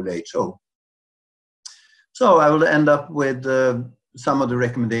WHO. So I will end up with some of the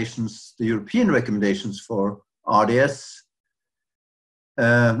recommendations, the European recommendations for RDS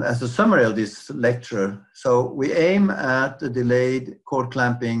as a summary of this lecture. So we aim at the delayed cord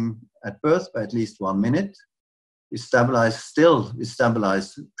clamping at birth by at least 1 minute. We stabilize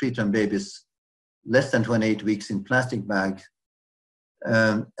preterm babies less than 28 weeks in plastic bag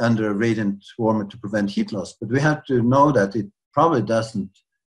under a radiant warmer to prevent heat loss. But we have to know that it probably doesn't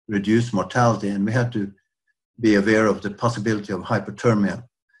reduce mortality, and we have to be aware of the possibility of hypothermia.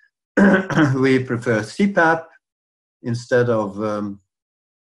 We prefer CPAP instead of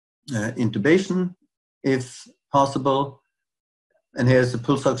intubation, if possible. And here's the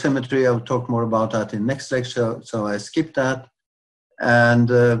pulse oximetry. I'll talk more about that in next lecture, so I skipped that. And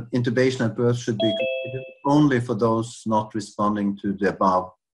intubation at birth should be considered only for those not responding to the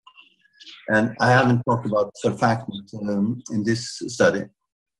above. And I haven't talked about surfactant in this study.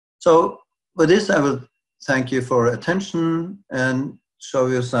 So with this, I will thank you for attention and show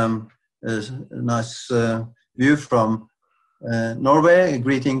you some nice view from Norway, a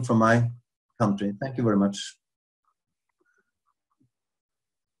greeting from my country. Thank you very much.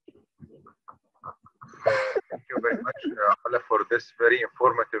 Thank you very much, Ola, for this very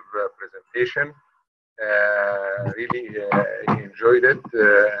informative presentation. Really enjoyed it,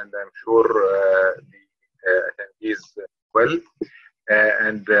 and I'm sure the attendees will.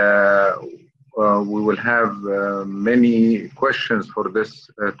 And we will have many questions for this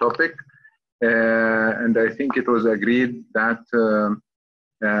topic. And I think it was agreed that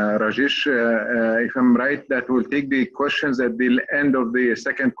Rajesh, if I'm right, that we'll take the questions at the end of the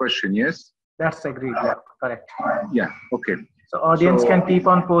second question, yes? That's agreed, yeah, correct. Yeah, okay. So audience can keep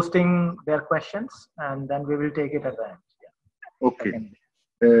on posting their questions, and then we will take it at the end. Yeah.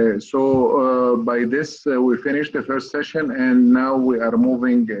 Okay. So by this, we finished the first session, and now we are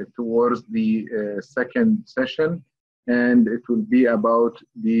moving towards the second session, and it will be about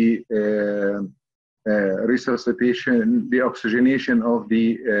the resuscitation, the oxygenation of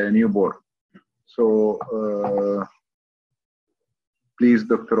the newborn. So please,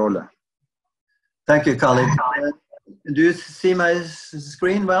 Dr. Ola. Thank you, Khalid. Do you see my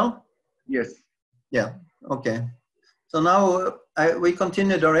screen well? Yes. Yeah, okay. So now we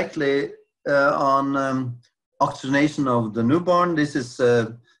continue directly on oxygenation of the newborn. This is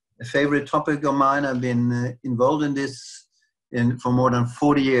a favorite topic of mine. I've been involved in this for more than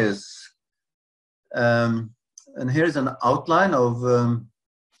 40 years. And here's an outline of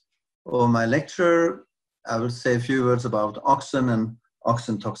my lecture. I will say a few words about oxen and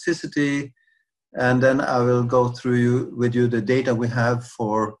oxen toxicity, and then I will go through with you the data we have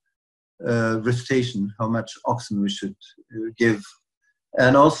for resuscitation, how much oxen we should give,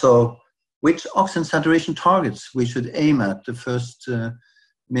 and also which oxen saturation targets we should aim at the first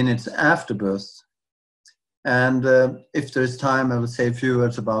minutes after birth. And if there is time, I will say a few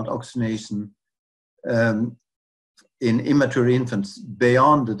words about oxygenation in immature infants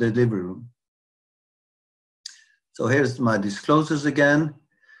beyond the delivery room. So here's my disclosures again.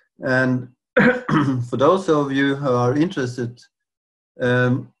 And for those of you who are interested,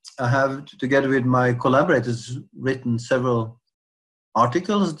 I have, together with my collaborators, written several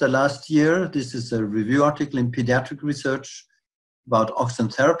articles the last year. This is a review article in pediatric research about oxygen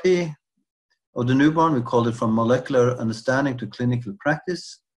therapy of the newborn. We called it From Molecular Understanding to Clinical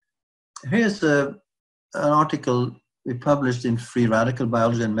Practice. Here's an article we published in Free Radical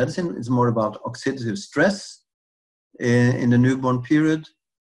Biology and Medicine. It's more about oxidative stress in the newborn period.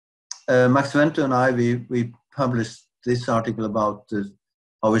 Max Vento and I, we published this article about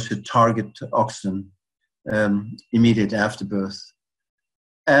how we should target oxygen immediately after birth.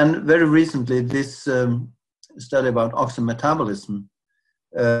 And very recently, this study about oxygen metabolism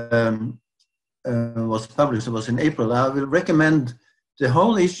was published. It was in April. I will recommend the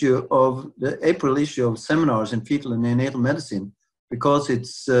whole issue of the April issue of seminars in fetal and neonatal medicine, because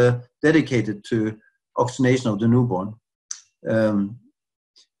it's dedicated to oxygenation of the newborn.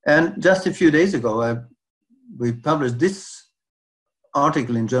 And just a few days ago, we published this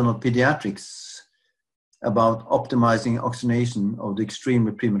article in Journal Pediatrics about optimizing oxygenation of the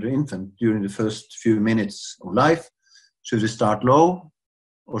extremely premature infant during the first few minutes of life. Should we start low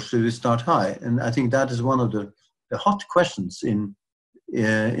or should we start high? And I think that is one of the hot questions in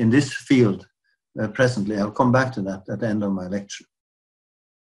this field presently. I'll come back to that at the end of my lecture.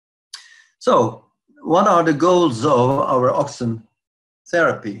 So, what are the goals of our oxygen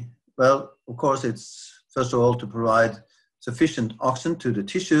therapy? Well, of course, it's first of all to provide sufficient oxygen to the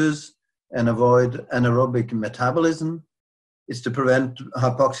tissues and avoid anaerobic metabolism. It's to prevent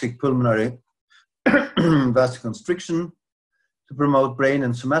hypoxic pulmonary vasoconstriction, to promote brain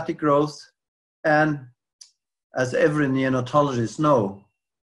and somatic growth, and as every neonatologist knows,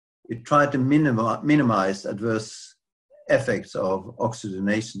 we try to minimize adverse effects of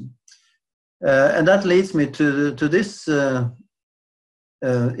oxygenation. And that leads me to this issue,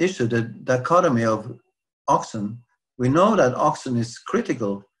 the dichotomy of oxygen. We know that oxygen is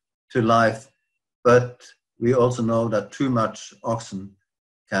critical to life, but we also know that too much oxygen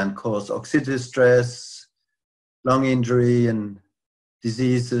can cause oxidative stress, lung injury, and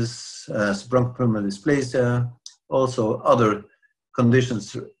diseases, bronchopulmonary dysplasia, also other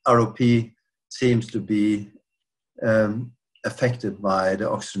conditions. ROP seems to be affected by the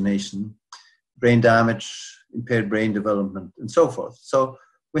oxygenation, brain damage, impaired brain development, and so forth. So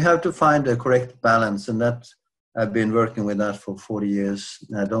we have to find a correct balance, and that I've been working with that for 40 years.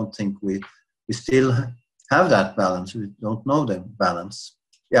 And I don't think we still have that balance. We don't know the balance.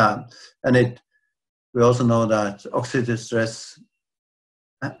 Yeah, and we also know that oxidative stress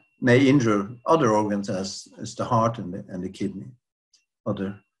may injure other organs as the heart and the kidney,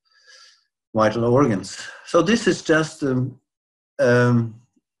 other vital organs. So this is just a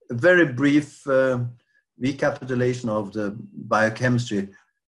very brief recapitulation of the biochemistry,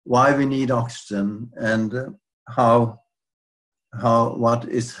 why we need oxygen, and what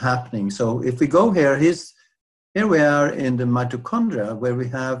is happening. So if we go here we are in the mitochondria, where we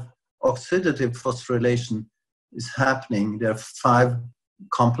have oxidative phosphorylation is happening. There are 5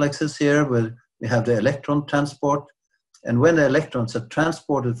 complexes here where we have the electron transport, and when the electrons are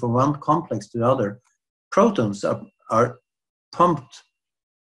transported from one complex to the other, protons are pumped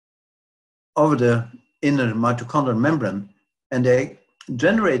over the inner mitochondrial membrane, and they're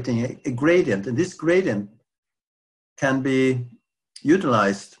generating a gradient, and this gradient can be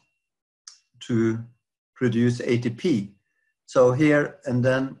utilized to produce ATP. So here, and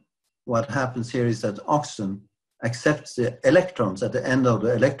then what happens here is that oxygen accepts the electrons at the end of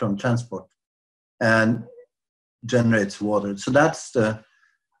the electron transport and generates water. So that's the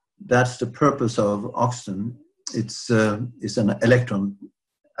purpose of oxygen. It's an electron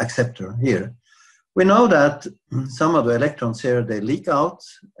acceptor here. We know that some of the electrons here, they leak out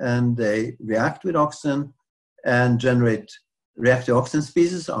and they react with oxygen and generate reactive oxygen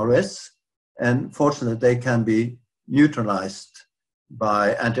species, RS, and fortunately they can be neutralized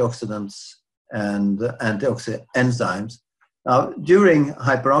by antioxidants and antioxidant enzymes. Now, during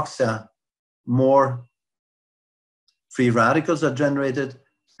hyperoxia, more free radicals are generated,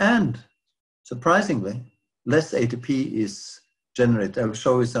 and surprisingly, less ATP is generated. I will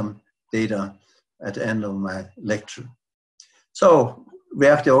show you some data at the end of my lecture. So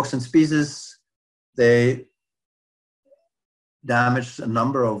reactive oxygen species, they damage a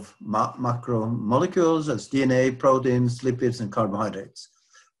number of macromolecules as DNA, proteins, lipids, and carbohydrates.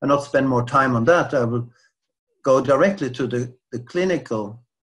 I'll not spend more time on that. I will go directly to the clinical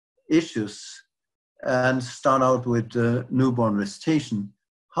issues and start out with newborn resuscitation.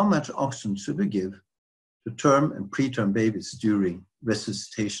 How much oxygen should we give to term and preterm babies during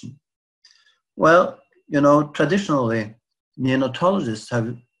resuscitation? Well, you know, traditionally, neonatologists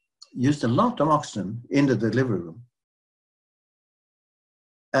have used a lot of oxygen in the delivery room.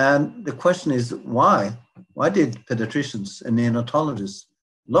 And the question is, why? Why did pediatricians and neonatologists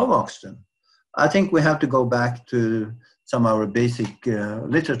love oxygen? I think we have to go back to some of our basic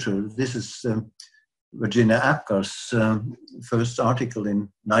literature. This is Virginia Apgar's first article in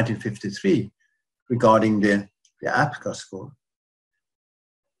 1953 regarding the Apgar score.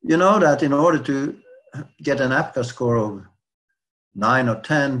 You know that in order to get an Apgar score of 9 or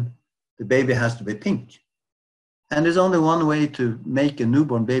 10, the baby has to be pink. And there's only one way to make a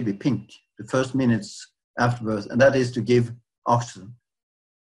newborn baby pink, the first minutes after birth, and that is to give oxygen.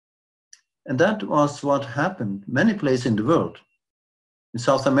 And that was what happened many places in the world. In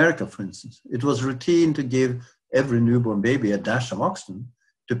South America, for instance, it was routine to give every newborn baby a dash of oxygen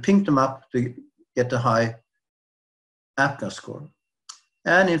to pink them up to get a high Apgar score.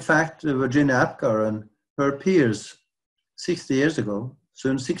 And in fact, Virginia Apgar and her peers 60 years ago,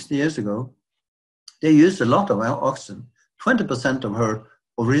 soon 60 years ago, they used a lot of oxygen. 20% of her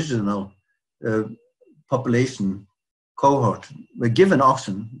original population cohort were given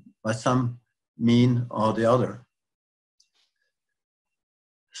oxygen by some mean or the other.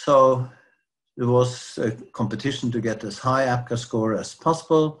 So there was a competition to get as high Apgar score as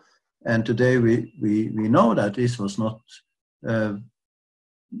possible. And today we know that this was not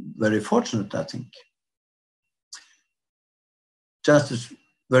very fortunate, I think. Just a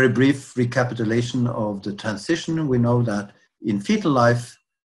very brief recapitulation of the transition. We know that in fetal life,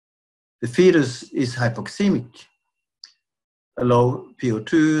 the fetus is hypoxemic, a low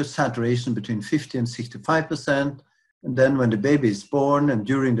PO2, saturation between 50 and 65%. And then when the baby is born and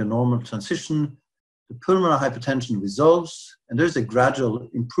during the normal transition, the pulmonary hypertension resolves and there's a gradual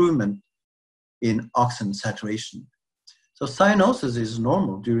improvement in oxygen saturation. So cyanosis is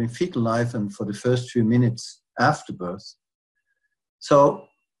normal during fetal life and for the first few minutes after birth. So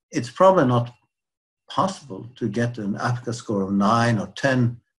it's probably not possible to get an Apgar score of 9 or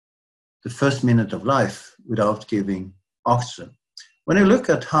 10 the first minute of life without giving oxygen. When you look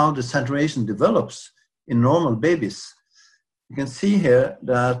at how the saturation develops in normal babies, you can see here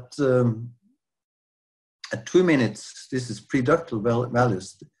that at 2 minutes, this is preductal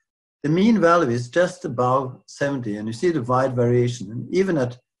values, the mean value is just above 70, and you see the wide variation. And even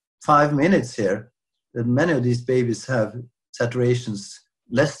at 5 minutes here, that many of these babies have saturations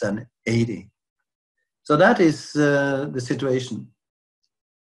less than 80. So that is the situation.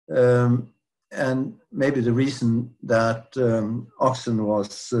 And maybe the reason that oxygen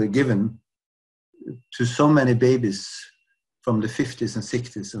was given to so many babies from the 50s and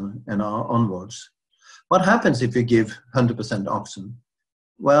 60s and onwards. What happens if you give 100% oxygen?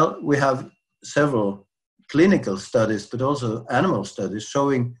 Well, we have several clinical studies, but also animal studies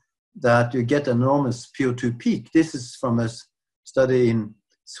showing that you get an enormous PO2 peak. This is from a study in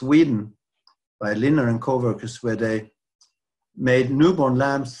Sweden by Linner and co-workers where they made newborn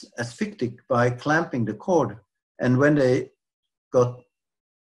lambs asphyctic by clamping the cord. And when they got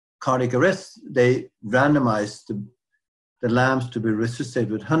cardiac arrest, they randomized the lambs to be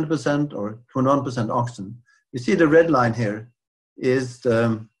resuscitated with 100% or 21% oxygen. You see the red line here is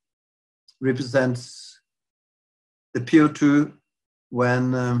represents the PO2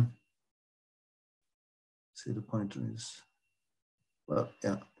 when, see the pointer is, well,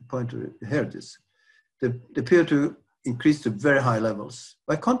 yeah, the pointer, here it is. The PO2 increased to very high levels.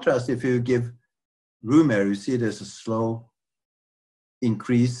 By contrast, if you give room air, you see there's a slow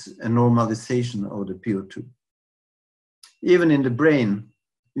increase and normalization of the PO2. Even in the brain,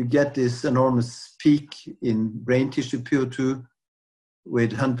 you get this enormous peak in brain tissue PO2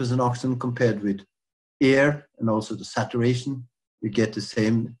 with 100% oxygen compared with air and also the saturation. You get the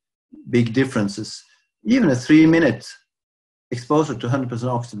same big differences. Even a 3-minute exposure to 100%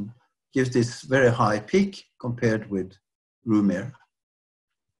 oxygen gives this very high peak compared with room air.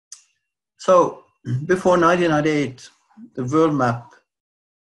 So before 1998, the world map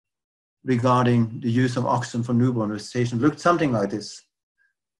regarding the use of oxygen for newborn resuscitation looked something like this.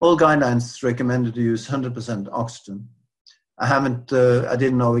 All guidelines recommended to use 100% oxygen. I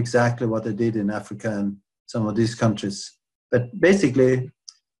didn't know exactly what they did in Africa and some of these countries, but basically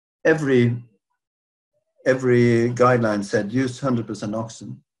every guideline said use 100%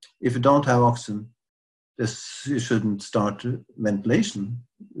 oxygen. If you don't have oxygen, you shouldn't start ventilation.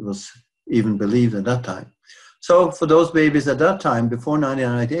 It was even believed at that time. So for those babies at that time, before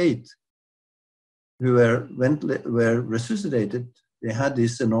 1998, who were resuscitated, they had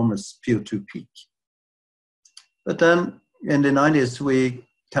this enormous PO2 peak. But then in the 90s, we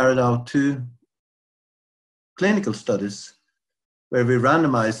carried out 2 clinical studies where we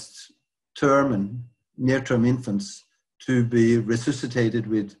randomized term and near-term infants to be resuscitated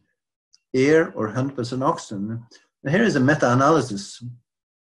with air or 100% oxygen. And here is a meta-analysis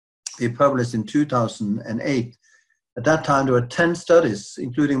we published in 2008. At that time, there were 10 studies,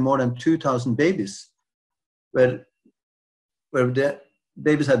 including more than 2,000 babies, where the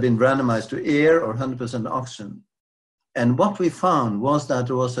babies had been randomized to air or 100% oxygen. And what we found was that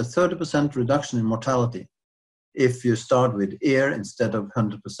there was a 30% reduction in mortality if you start with air instead of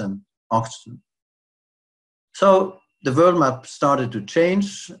 100% oxygen. So the world map started to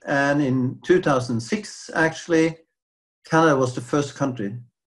change, and in 2006, actually, Canada was the first country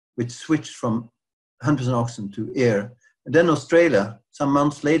which switched from 100% oxygen to air. And then Australia, some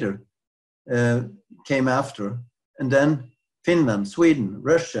months later, came after, and then Finland, Sweden,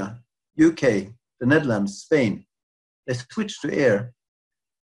 Russia, UK, the Netherlands, Spain, they switched to air.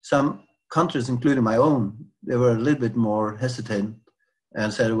 Some countries, including my own, they were a little bit more hesitant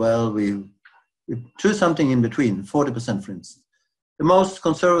and said, well, we choose something in between, 40% for instance. The most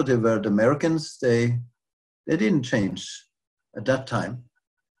conservative were the Americans. They didn't change at that time.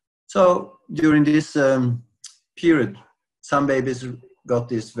 So during this period, some babies got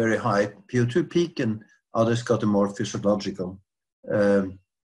this very high PO2 peak and others got a more physiological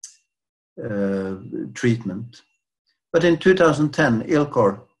treatment. But in 2010,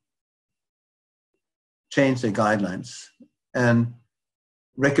 ILCOR changed the guidelines and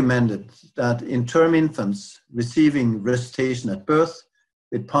recommended that in term infants receiving resuscitation at birth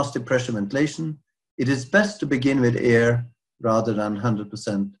with positive pressure ventilation, it is best to begin with air rather than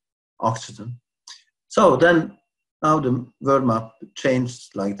 100% oxygen. So then now the world map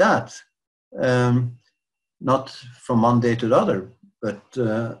changed like that, not from one day to the other, but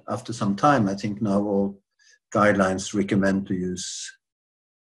after some time, I think now all guidelines recommend to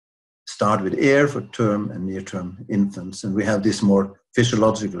start with air for term and near-term infants, and we have this more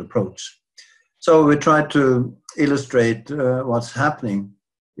physiological approach. So we try to illustrate what's happening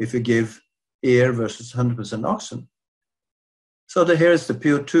if you give air versus 100% oxygen. So here is the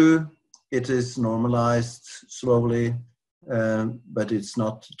PO2. It is normalized slowly, but it's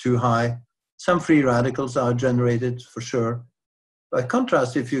not too high. Some free radicals are generated for sure. By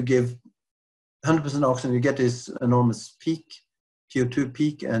contrast, if you give 100% oxygen, you get this enormous peak, PO2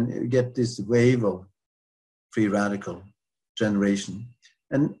 peak, and you get this wave of free radical generation.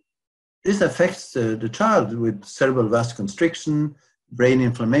 And this affects the child with cerebral vasoconstriction, brain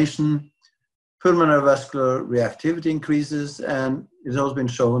inflammation, pulmonary vascular reactivity increases, and it's also been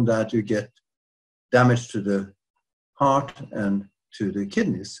shown that you get damage to the heart and to the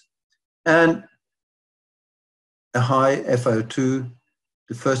kidneys. And a high FiO2,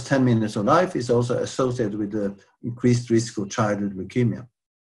 the first 10 minutes of life, is also associated with the increased risk of childhood leukemia.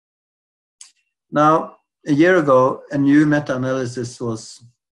 Now, a year ago, a new meta-analysis was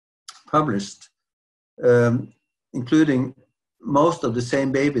published, including most of the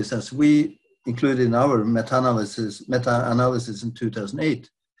same babies as we included in our meta-analysis in 2008.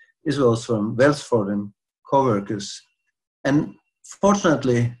 This was from Welsford and co-workers. And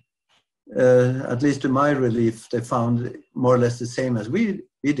fortunately, at least to my relief, they found more or less the same as we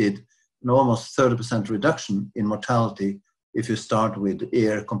did, an almost 30% reduction in mortality if you start with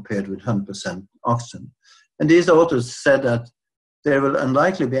air compared with 100% oxygen. And these authors said that there will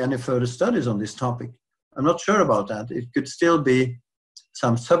unlikely be any further studies on this topic. I'm not sure about that. It could still be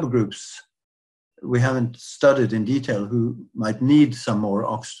some subgroups we haven't studied in detail who might need some more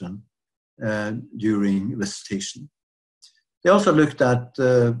oxygen during resuscitation. They also looked at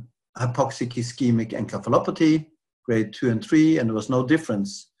hypoxic ischemic encephalopathy, grade 2 and 3, and there was no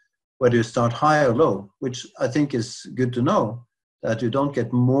difference whether you start high or low, which I think is good to know, that you don't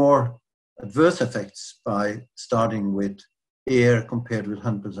get more adverse effects by starting with air compared with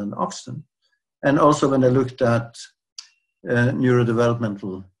 100% oxygen. And also when I looked at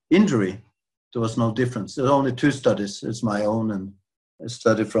neurodevelopmental injury, there was no difference. There are only 2 studies. It's my own and a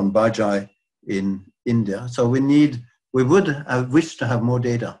study from Bajaj in India. So we would have wished to have more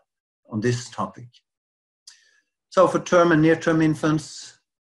data on this topic. So for term and near-term infants,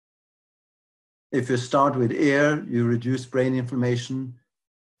 If you start with air, you reduce brain inflammation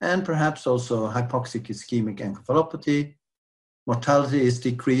and perhaps also hypoxic ischemic encephalopathy. Mortality is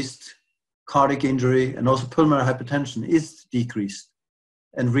decreased, cardiac injury, and also pulmonary hypertension is decreased,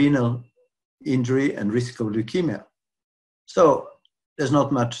 and renal injury and risk of leukemia. So there's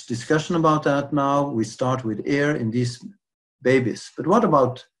not much discussion about that now. We start with air in these babies. But what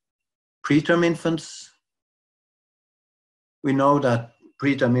about preterm infants? We know that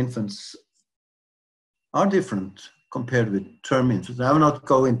preterm infants are different compared with term infants. I will not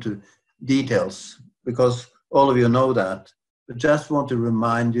go into details because all of you know that, but just want to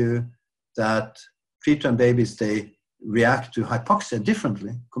remind you that preterm babies, they react to hypoxia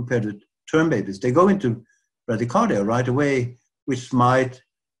differently compared with term babies. They go into bradycardia right away, which might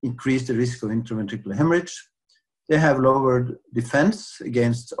increase the risk of intraventricular hemorrhage. They have lowered defense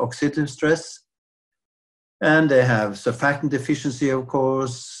against oxidative stress, and they have surfactant deficiency, of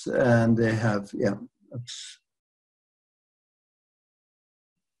course, and they have,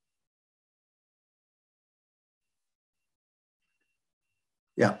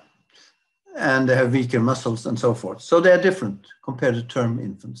 and they have weaker muscles and so forth. So they're different compared to term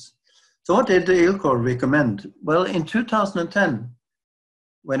infants. So what did the ILCOR recommend? Well, in 2010,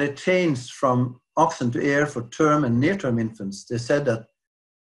 when it changed from oxygen to air for term and near-term infants, they said that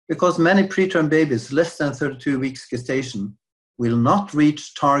because many preterm babies less than 32 weeks gestation will not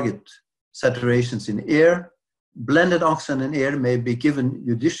reach target saturations in air, blended oxygen and air may be given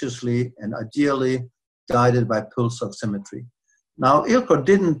judiciously and ideally guided by pulse oximetry. Now, ILCOR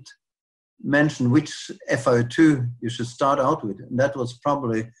didn't mention which FiO2 you should start out with, and that was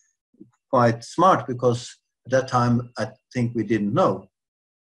probably quite smart because at that time I think we didn't know.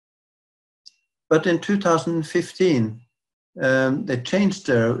 But in 2015 they changed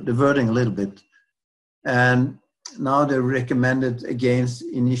the wording a little bit, and now they recommended against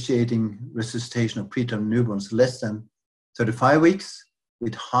initiating resuscitation of preterm newborns less than 35 weeks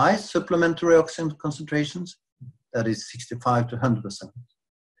with high supplementary oxygen concentrations, that is 65 to 100%.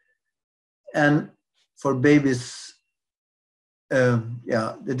 And for babies, they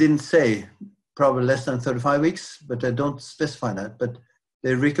didn't say probably less than 35 weeks, but they don't specify that. But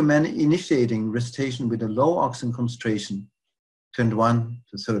they recommend initiating resuscitation with a low oxygen concentration, 21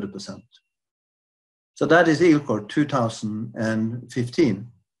 to 30%. So that is ILCOR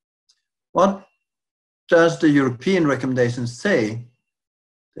 2015. What does the European recommendations say?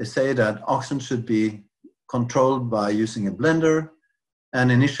 They say that oxygen should be controlled by using a blender, and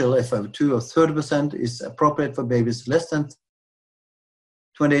initial FiO2 of 30% is appropriate for babies less than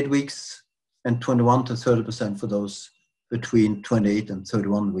 28 weeks, and 21 to 30% for those between 28 and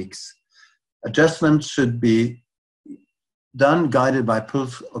 31 weeks. Adjustment should be done guided by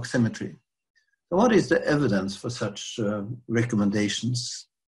pulse oximetry. So what is the evidence for such recommendations?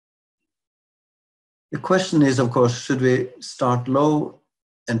 The question is, of course, should we start low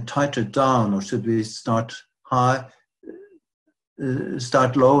and titrate down, or should we start high,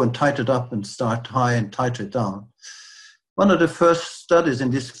 start low and titrate up, and start high and titrate down? One of the first studies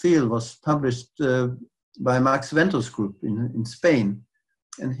in this field was published by Max Vento's group in Spain.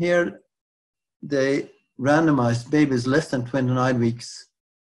 And here they randomized babies less than 29 weeks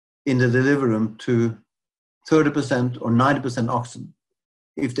in the delivery room to 30% or 90% oxygen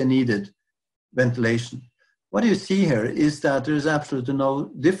if they needed ventilation. What you see here is that there is absolutely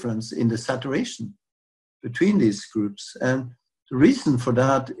no difference in the saturation between these groups. And the reason for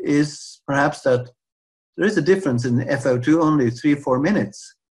that is perhaps that there is a difference in FiO2 only 3-4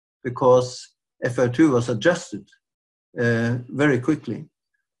 minutes because FiO2 was adjusted very quickly.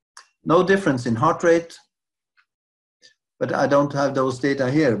 No difference in heart rate, but I don't have those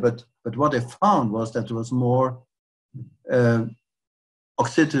data here. But what I found was that there was more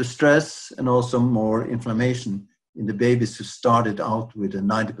oxidative stress and also more inflammation in the babies who started out with a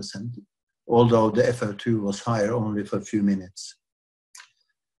 90%, although the FiO2 was higher only for a few minutes.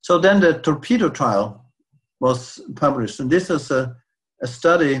 So then the Torpedo trial was published, and this is a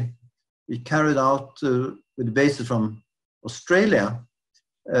study we carried out with the basis from Australia.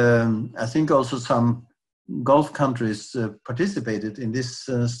 I think also some Gulf countries participated in this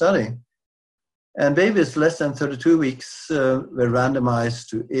study. And babies less than 32 weeks were randomized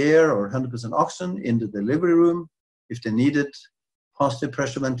to air or 100% oxygen in the delivery room if they needed positive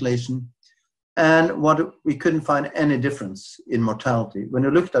pressure ventilation. And we couldn't find any difference in mortality when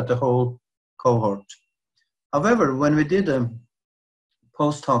we looked at the whole cohort. However, when we did a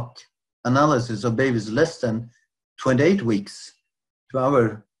post hoc analysis of babies less than 28 weeks, to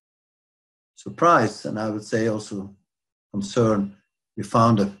our surprise, and I would say also concern, we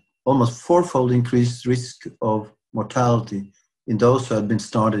found a almost 4-fold increased risk of mortality in those who had been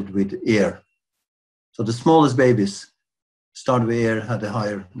started with air. So the smallest babies started with air had a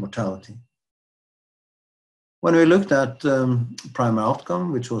higher mortality. When we looked at primary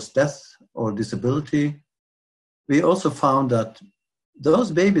outcome, which was death or disability, we also found that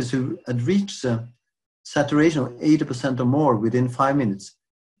those babies who had reached a saturation of 80% or more within 5 minutes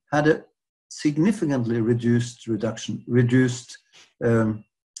had a significantly reduced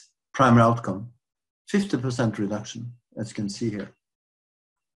primary outcome, 50% reduction, as you can see here.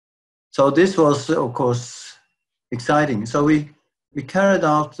 So this was, of course, exciting. So we carried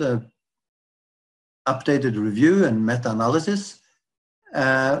out updated review and meta-analysis,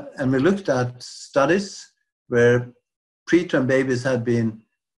 and we looked at studies where preterm babies had been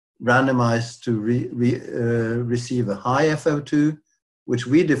randomized to receive a high FO2, which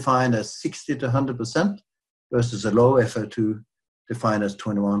we defined as 60 to 100%, versus a low FO2 defined as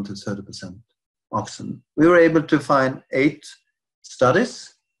 21 to 30% oxygen. We were able to find 8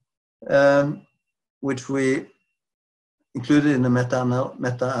 studies, which we included in the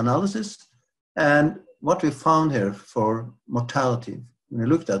meta-analysis. And what we found here for mortality, when we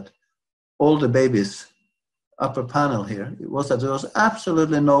looked at all the babies, upper panel here, it was that there was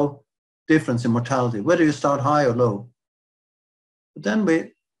absolutely no difference in mortality, whether you start high or low. But then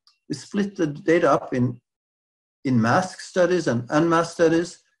we split the data up in masked studies and unmasked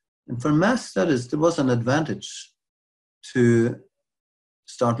studies. And for masked studies, there was an advantage to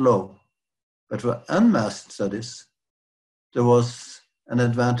start low. But for unmasked studies, there was an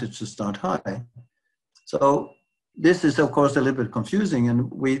advantage to start high. So this is, of course, a little bit confusing, and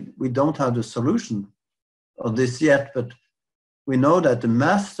we don't have the solution of this yet, but we know that the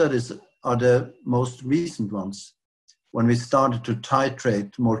masked studies are the most recent ones, when we started to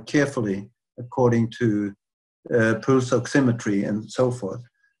titrate more carefully according to pulse oximetry and so forth.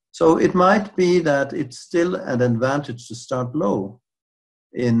 So it might be that it's still an advantage to start low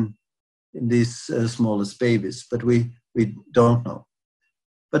in these smallest babies, but we don't know.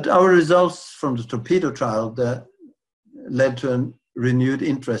 But our results from the torpedo trial that led to a renewed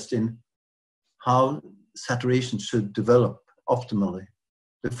interest in how saturation should develop optimally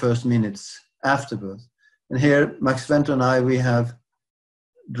the first minutes after birth. And here, Max Venter and I, we have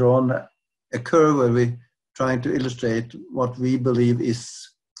drawn a curve where we're trying to illustrate what we believe is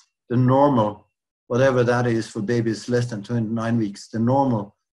the normal, whatever that is for babies less than 29 weeks, the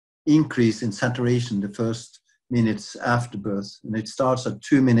normal increase in saturation the first minutes after birth. And it starts at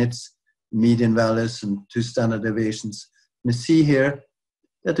 2 minutes, median values and 2 standard deviations. And you see here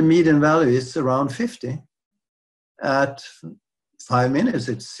that the median value is around 50. At 5 minutes,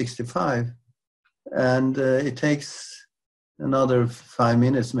 it's 65. And it takes another 5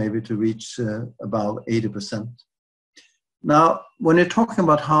 minutes maybe to reach about 80%. Now, when you're talking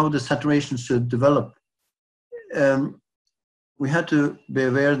about how the saturation should develop, we had to be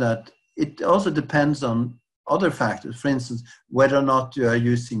aware that it also depends on other factors. For instance, whether or not you are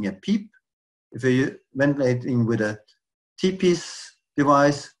using a PEEP. If you're ventilating with a T-piece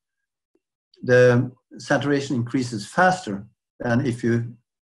device, the saturation increases faster than if you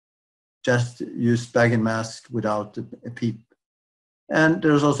just use bag and mask without a PEEP. And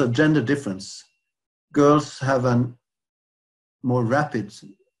there's also a gender difference. Girls have a more rapid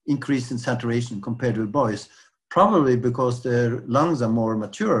increase in saturation compared with boys, probably because their lungs are more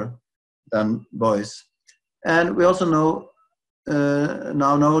mature than boys. And we also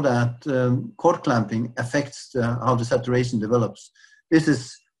now know that cord clamping affects how the saturation develops. This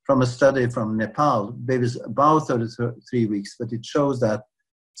is from a study from Nepal, babies about 33 weeks, but it shows that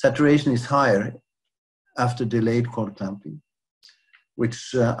saturation is higher after delayed cord clamping,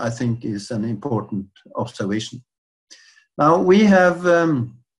 which I think is an important observation. Now, we have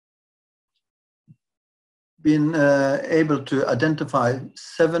been able to identify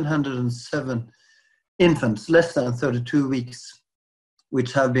 707 infants less than 32 weeks,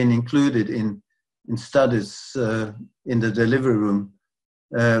 which have been included in studies in the delivery room,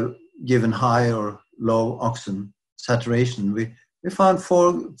 given high or low oxygen saturation. We found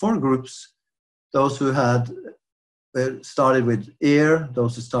four groups: those who had started with air,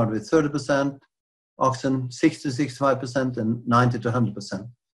 those who started with 30% oxygen, 60-65%, and 90 to 100%.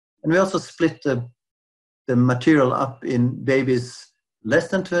 And we also split the material up in babies less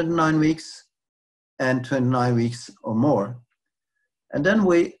than 29 weeks and 29 weeks or more. And then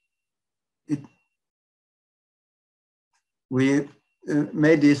we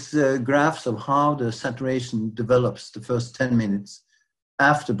made these graphs of how the saturation develops the first 10 minutes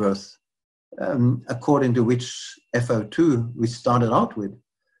after birth, according to which FO2 we started out with.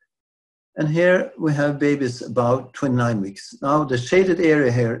 And here we have babies about 29 weeks. Now the shaded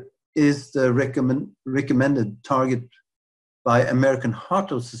area here is the recommended target by American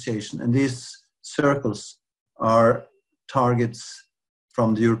Heart Association, and these circles are targets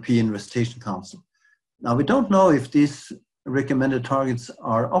from the European Resuscitation Council. Now, we don't know if these recommended targets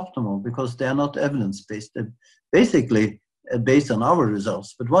are optimal because they are not evidence-based. They're basically based on our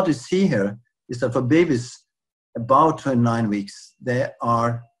results. But what you see here is that for babies about 29 weeks, they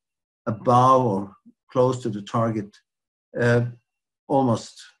are above or close to the target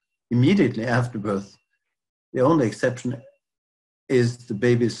almost immediately after birth. The only exception is the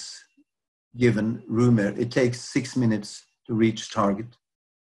babies given room air. It takes 6 minutes to reach target.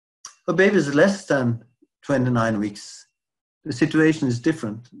 For babies less than 29 weeks, the situation is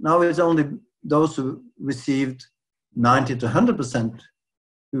different. Now it's only those who received 90 to 100%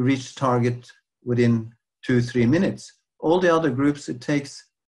 who reach target within 2-3 minutes. All the other groups, it takes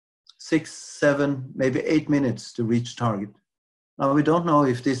 6, 7, maybe 8 minutes to reach target. Now we don't know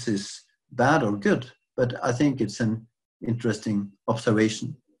if this is bad or good, but I think it's an interesting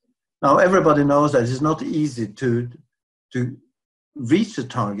observation. Now everybody knows that it's not easy to reach the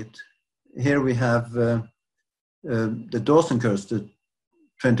target. Here we have the Dawson curves, the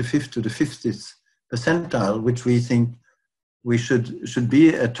 25th to the 50th percentile, which we think we should be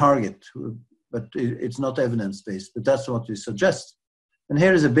a target, but it's not evidence-based, but that's what we suggest. And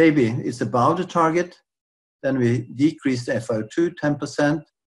here is a baby, it's above the target, then we decrease the FiO2 10%,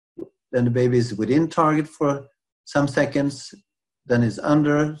 then the baby is within target for some seconds, then it's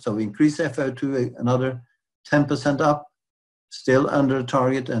under, so we increase FiO2 another 10% up, still under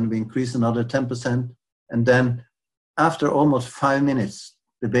target, and we increase another 10%, and then after almost 5 minutes,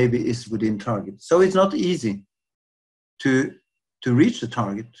 the baby is within target. So it's not easy to reach the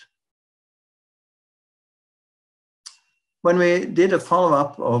target. When we did a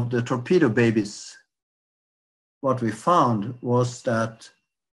follow-up of the torpedo babies, what we found was that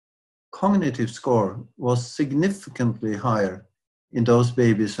cognitive score was significantly higher in those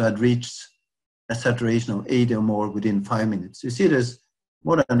babies who had reached a saturation of 80 or more within 5 minutes. You see there's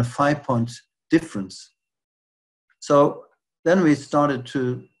more than a 5-point difference. So then we started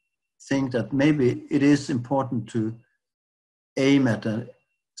to think that maybe it is important to aim at a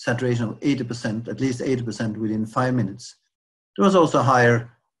saturation of 80%, at least 80% within 5 minutes. There was also a higher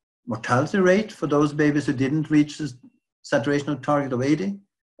mortality rate for those babies who didn't reach the saturation target of 80,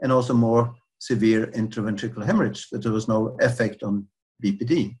 and also more severe intraventricular hemorrhage, but there was no effect on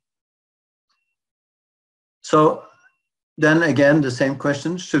BPD. So then again, the same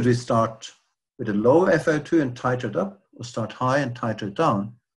question, should we start with a low FiO2 and titrate up, or start high and titrate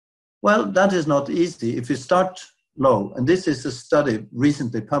down? Well, that is not easy. If you start low, and this is a study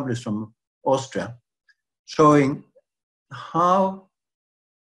recently published from Austria, showing how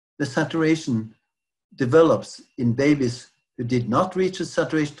the saturation develops in babies who did not reach a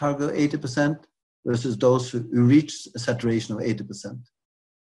saturation target of 80% versus those who reached a saturation of 80%.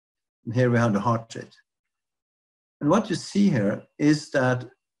 And here we have the heart rate. And what you see here is that,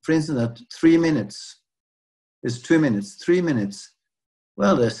 for instance, at 3 minutes, is 2 minutes, 3 minutes,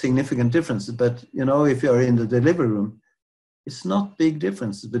 well, there's significant differences, but you know, if you're in the delivery room, it's not big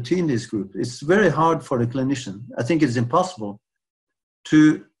differences between these groups. It's very hard for the clinician. I think it's impossible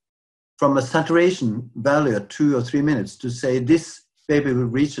to, from a saturation value at 2 or 3 minutes, to say this baby will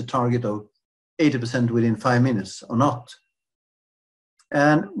reach a target of 80% within 5 minutes or not.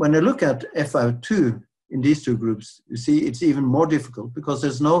 And when you look at FiO2 in these two groups, you see it's even more difficult because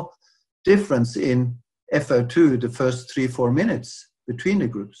there's no difference in FiO2 the first 3-4 minutes between the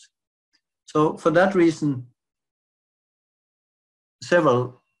groups. So for that reason,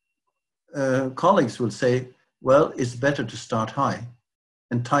 several colleagues will say, well, it's better to start high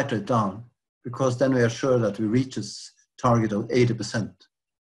and titrate down, because then we are sure that we reach this target of 80%.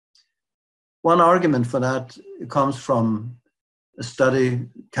 One argument for that comes from a study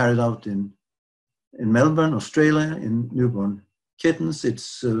carried out in Melbourne, Australia, in newborn kittens. It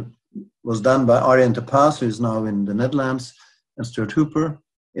was done by Arjen de Paas, who is now in the Netherlands, and Stuart Hooper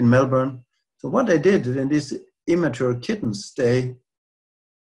in Melbourne. So what they did in these immature kittens, they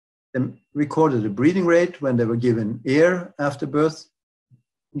recorded the breathing rate when they were given air after birth.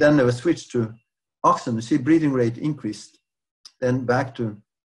 Then they were switched to oxygen. You see breathing rate increased. Then back to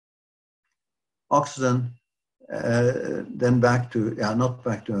oxygen, then back to, not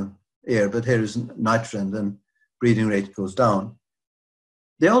back to air, but here is nitrogen, then breathing rate goes down.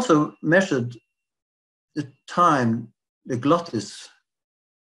 They also measured the time the glottis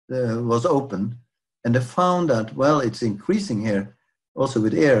was open, and they found that, well, it's increasing here also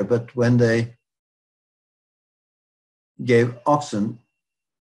with air, but when they gave oxygen,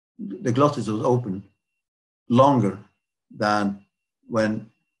 the glottis was open longer than when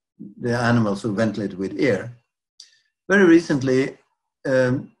the animals were ventilated with air. Very recently,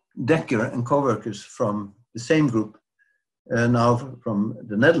 Dekker and co-workers from the same group, now from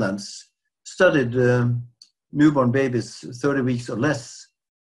the Netherlands, studied newborn babies 30 weeks or less.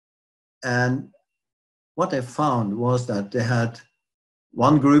 And what they found was that they had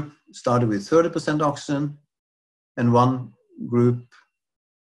one group started with 30% oxygen and one group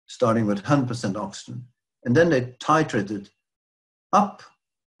starting with 100% oxygen. And then they titrated up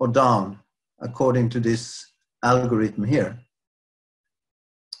or down according to this algorithm here.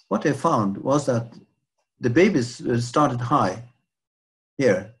 What they found was that the babies started high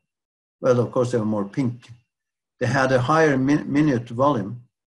here. Well, of course, they were more pink. They had a higher minute volume,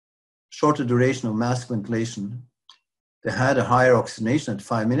 shorter duration of mask ventilation. They had a higher oxygenation at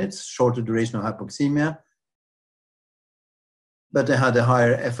 5 minutes, shorter duration of hypoxemia, but they had a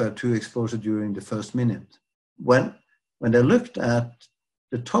higher FiO2 exposure during the first minute. When they looked at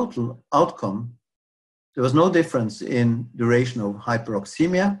the total outcome, there was no difference in duration of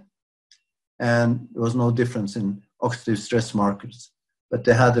hyperoxemia, and there was no difference in oxidative stress markers, but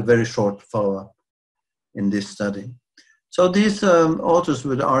they had a very short follow-up in this study. So these authors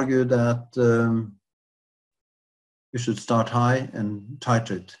would argue that you should start high and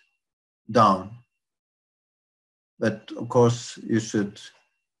titrate down. But of course, you should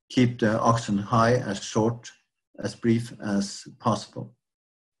keep the oxygen high, as short, as brief as possible.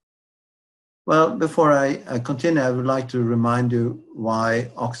 Well, before I continue, I would like to remind you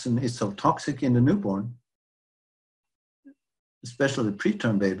why oxygen is so toxic in the newborn, especially the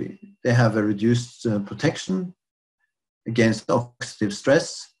preterm baby. They have a reduced protection against oxidative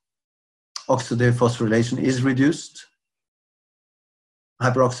stress. Oxidative phosphorylation is reduced.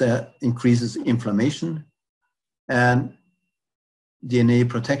 Hyperoxia increases inflammation, and DNA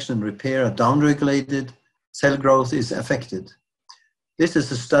protection and repair are downregulated. Cell growth is affected. This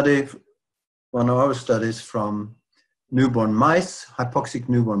is a study, one of our studies from newborn mice, hypoxic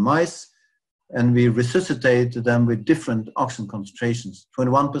newborn mice, and we resuscitated them with different oxygen concentrations,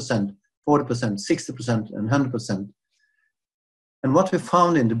 21%, 40%, 60%, and 100%. And what we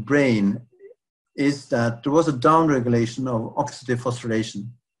found in the brain is that there was a downregulation of oxidative phosphorylation.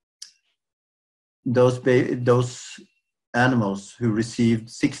 Those animals who received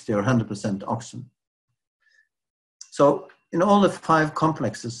 60 or 100% oxygen. So in all the 5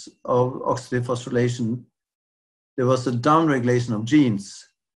 complexes of oxidative phosphorylation, there was a downregulation of genes,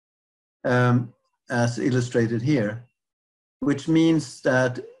 as illustrated here, which means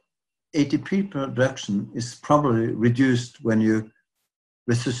that ATP production is probably reduced when you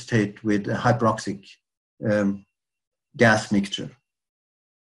resuscitate with a hyperoxic gas mixture.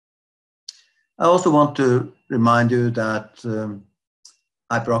 I also want to remind you that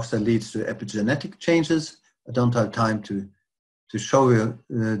hyperoxia leads to epigenetic changes. I don't have time to show you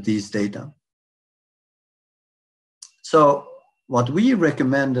these data. So what we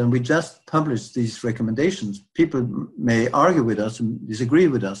recommend, and we just published these recommendations, people may argue with us and disagree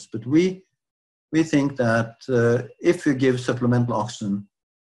with us, but we think that if you give supplemental oxygen,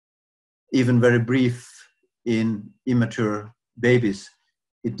 even very brief in immature babies,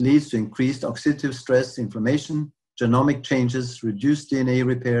 it leads to increased oxidative stress, inflammation, genomic changes, reduced DNA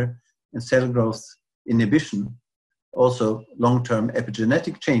repair, and cell growth inhibition, also long-term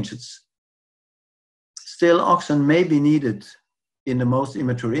epigenetic changes. Still, oxygen may be needed in the most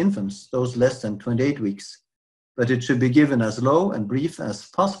immature infants, those less than 28 weeks, but it should be given as low and brief as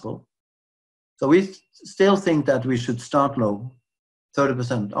possible. So we still think that we should start low,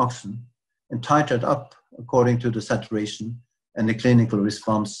 30% oxygen, and titrate up according to the saturation and the clinical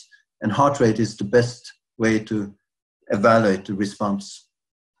response. And heart rate is the best way to evaluate the response.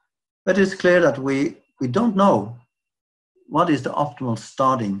 But it's clear that we don't know what is the optimal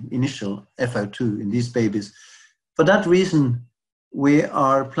starting initial FiO2 in these babies. For that reason, we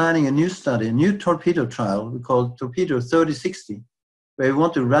are planning a new study, a new torpedo trial we call Torpedo 3060, where we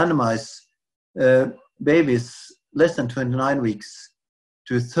want to randomize babies less than 29 weeks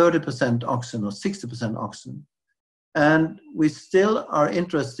to 30% oxygen or 60% oxygen. And we still are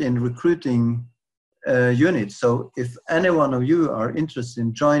interested in recruiting units. So if any one of you are interested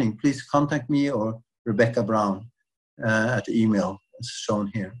in joining, please contact me or Rebecca Brown at the email as shown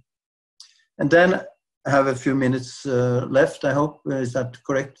here. And then I have a few minutes left, I hope. Is that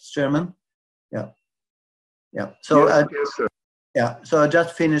correct, Chairman? Yeah. Yeah. So yes, yes, sir. Yeah. So I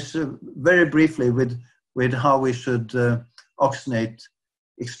just finished very briefly with how we should oxygenate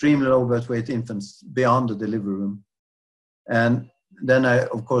extremely low birth weight infants beyond the delivery room. And then I,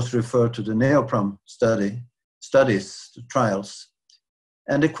 of course, refer to the NEOPROM studies, the trials.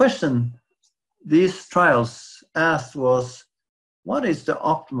 And the question these trials asked was, what is the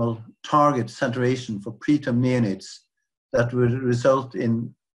optimal target saturation for preterm neonates that would result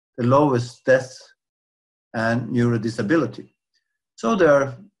in the lowest death and neurodisability. So there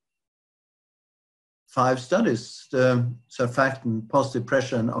are 5 studies: the surfactant, positive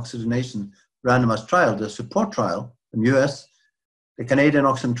pressure and oxygenation randomized trial, the support trial from US, the Canadian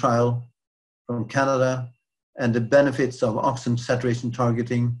oxygen trial from Canada, and the benefits of oxygen saturation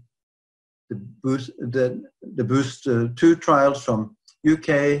targeting, the Boost 2 trials from UK,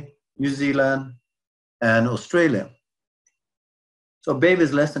 New Zealand, and Australia. So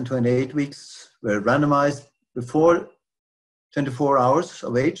babies less than 28 weeks were randomized before 24 hours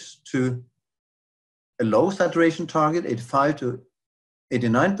of age to a low saturation target, 85 to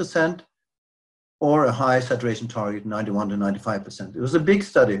 89%, or a high saturation target, 91 to 95%. It was a big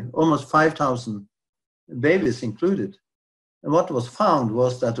study, almost 5,000 babies included. And what was found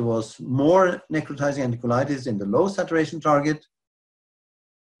was that there was more necrotizing enterocolitis in the low saturation target.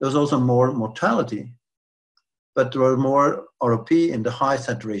 There was also more mortality, but there were more ROP in the high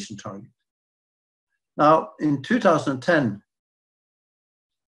saturation target. Now, in 2010,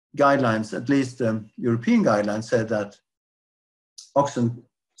 guidelines, at least the European guidelines, said that oxygen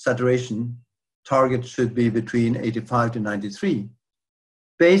saturation target should be between 85 to 93.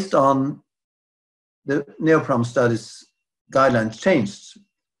 Based on the NeoProm studies, guidelines changed,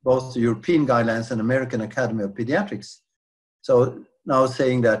 both the European guidelines and American Academy of Pediatrics. So now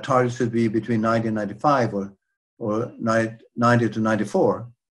saying that target should be between 90 and 95 or 90 to 94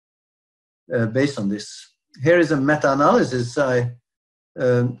 based on this. Here is a meta-analysis I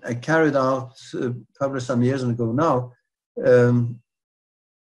carried out, published some years ago now,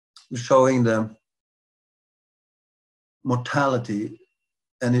 showing the mortality.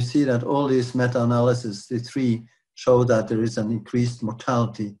 And you see that all these meta-analyses, the 3, show that there is an increased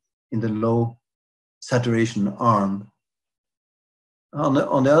mortality in the low saturation arm. On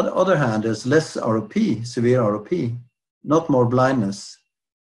the other hand, there's less ROP, severe ROP, not more blindness.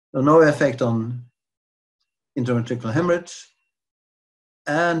 So no effect on intraventricular hemorrhage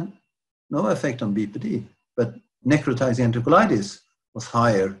and no effect on BPD, but necrotizing enterocolitis was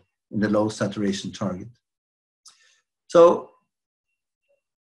higher in the low saturation target. So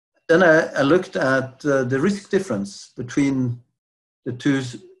then I looked at the risk difference between the 2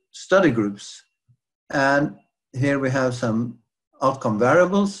 study groups. And here we have some outcome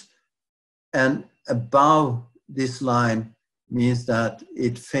variables. And above this line means that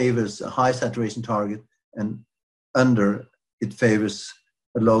it favors a high saturation target, and under it favors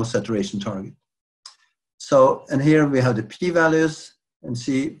a low saturation target. So, and here we have the p-values, and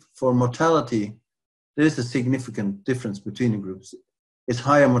see for mortality, there is a significant difference between the groups. It's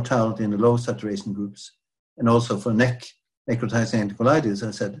higher mortality in the low saturation groups, and also for necrotizing enterocolitis,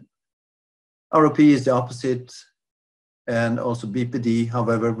 I said. ROP is the opposite, and also BPD.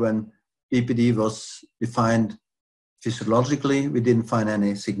 However, when BPD was defined physiologically, we didn't find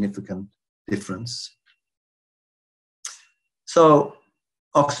any significant difference. So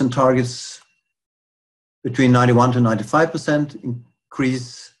oxygen targets between 91 to 95%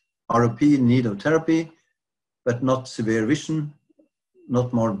 increase ROP in need of therapy, but not severe vision,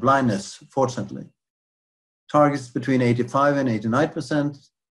 not more blindness, fortunately. Targets between 85 and 89%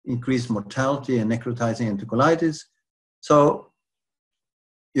 increase mortality and necrotizing enterocolitis. So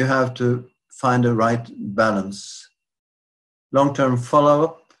you have to find the right balance. Long-term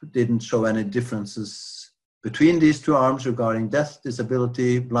follow-up didn't show any differences between these 2 arms regarding death,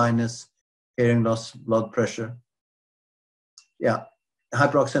 disability, blindness, hearing loss, blood pressure. Yeah,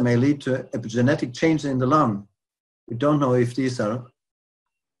 hyperoxia may lead to epigenetic change in the lung. We don't know if these are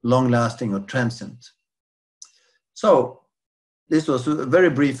long-lasting or transient. So this was very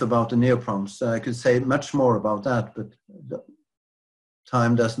brief about the NeoProms. I could say much more about that, but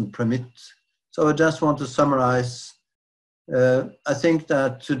time doesn't permit. So I just want to summarize. I think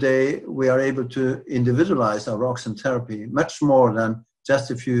that today we are able to individualize our oxygen therapy much more than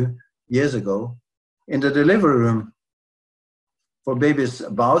just a few years ago. In the delivery room, for babies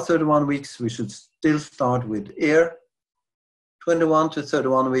about 31 weeks, we should still start with air. 21 to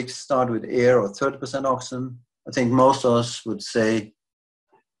 31 weeks, start with air or 30% oxygen. I think most of us would say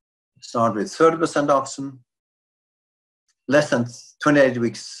start with 30% oxygen. Less than 28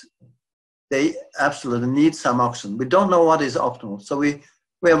 weeks, they absolutely need some oxygen. We don't know what is optimal, so we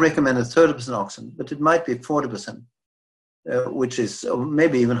have recommended 30% oxygen, but it might be 40%, which is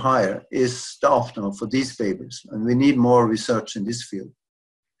maybe even higher, is the optimal for these babies, and we need more research in this field.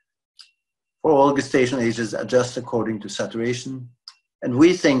 For all gestation ages, adjust according to saturation, and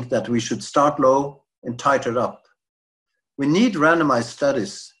we think that we should start low and titrate up. We need randomized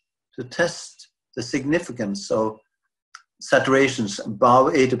studies to test the significance of saturations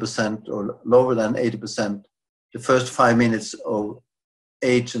above 80% or lower than 80% the first 5 minutes of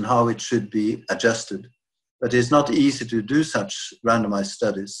age and how it should be adjusted. But it's not easy to do such randomized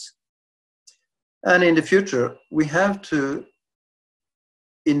studies. And in the future, we have to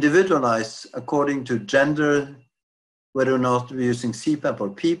individualize according to gender, whether or not we're using CPAP or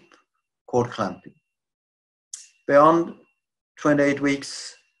PEEP, cord clamping. Beyond 28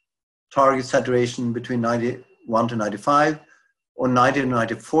 weeks, target saturation between 91 to 95 or 90 to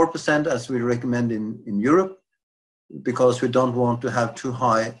 94%, as we recommend in Europe, because we don't want to have too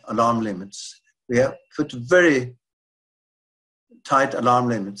high alarm limits. We have put very tight alarm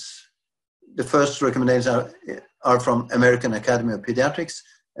limits. The first recommendations are from American Academy of Pediatrics,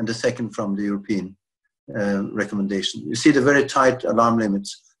 and the second from the European recommendation. You see the very tight alarm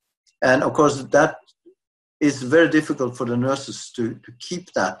limits. And of course, that is very difficult for the nurses to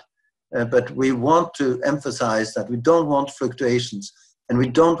keep that. But we want to emphasize that we don't want fluctuations, and we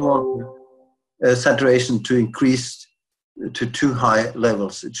don't want saturation to increase to too high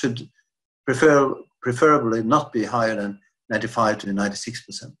levels. It should preferably not be higher than 95 to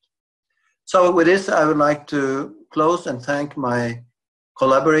 96%. So with this, I would like to close and thank my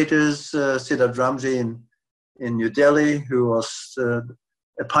collaborators, Siddharth Ramji in New Delhi, who was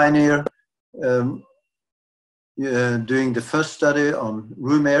a pioneer doing the first study on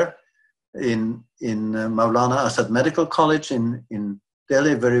room air in Maulana Azad Medical College in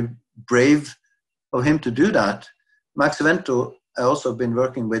Delhi. Very brave of him to do that. Max Vento, I also been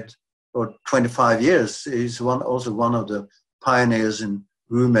working with for 25 years. He's also one of the pioneers in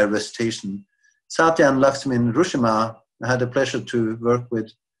room air resuscitation. Satya and Lakshmin Rushima, I had the pleasure to work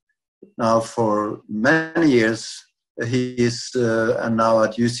with now for many years. He is now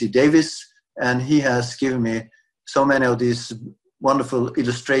at UC Davis, and he has given me so many of these wonderful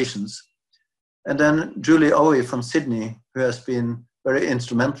illustrations. And then Julie Owie from Sydney, who has been very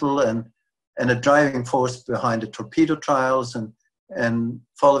instrumental and a driving force behind the torpedo trials and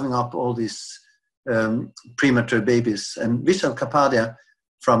following up all these premature babies. And Vishal Kapadia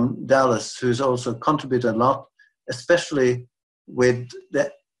from Dallas, who's also contributed a lot, especially with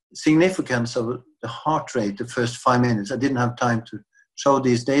the significance of the heart rate the first 5 minutes. I didn't have time to show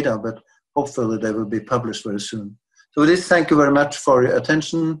these data, but hopefully they will be published very soon. So with this, thank you very much for your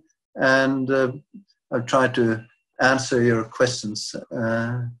attention, and I'll try to answer your questions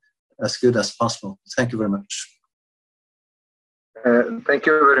as good as possible. Thank you very much. Thank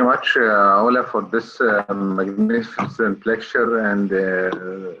you very much, Ola, for this magnificent lecture and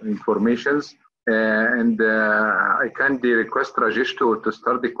informations. I kindly request Rajesh to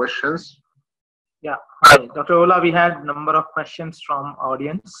start the questions. Yeah, hi, Dr. Ola, we had a number of questions from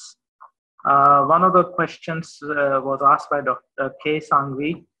audience. One of the questions was asked by Dr. K.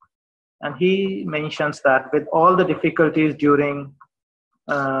 Sangvi, and he mentions that with all the difficulties during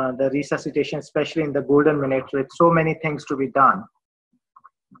the resuscitation, especially in the golden minute, with so many things to be done,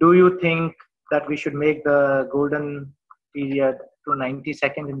 do you think that we should make the golden period to 90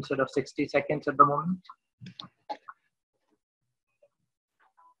 seconds instead of 60 seconds at the moment?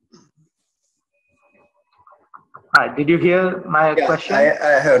 Hi, did you hear my question?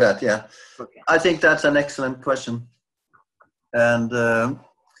 I heard that, yeah. Okay. I think that's an excellent question. And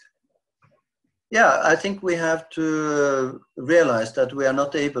yeah, I think we have to realize that we are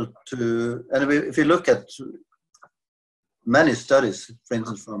not able to, and if you look at many studies, for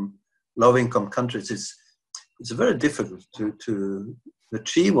instance, from low-income countries, it's very difficult to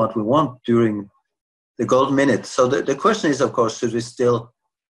achieve what we want during the golden minute. So the question is, of course, should we still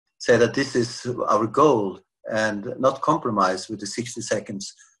say that this is our goal and not compromise with the 60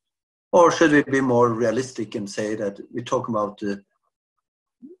 seconds? Or should we be more realistic and say that we talk about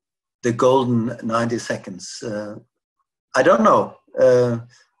the golden 90 seconds? I don't know.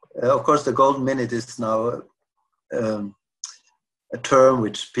 Of course, the golden minute is now a term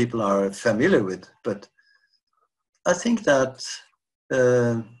which people are familiar with, but I think that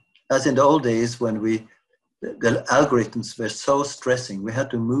as in the old days when the algorithms were so stressing, we had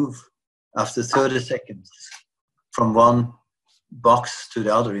to move after 30 seconds from one box to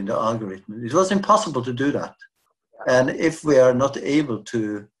the other in the algorithm. It was impossible to do that. And if we are not able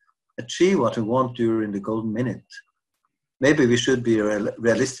to achieve what we want during the golden minute, maybe we should be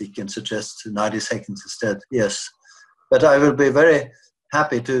realistic and suggest 90 seconds instead, yes. But I will be very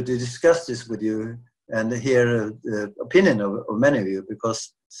happy to discuss this with you and hear the opinion of many of you,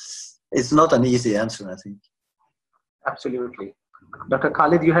 because it's not an easy answer, I think. Absolutely. Dr.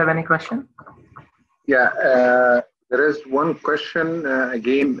 Khalid, do you have any question? Yeah, there is one question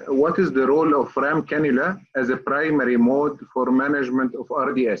again. What is the role of RAM cannula as a primary mode for management of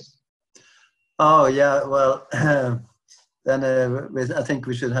RDS? Oh, yeah, well, then I think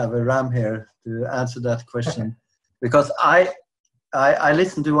we should have a RAM here to answer that question. Because I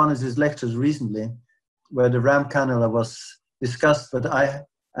listened to one of his lectures recently where the ram cannula was discussed, but I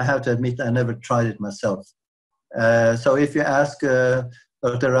have to admit I never tried it myself. So if you ask Dr.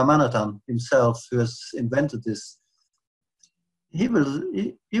 Ramanathan himself, who has invented this, he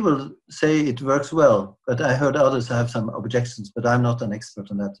will say it works well, but I heard others have some objections, but I'm not an expert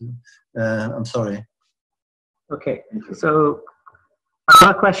on that. I'm sorry. Okay, so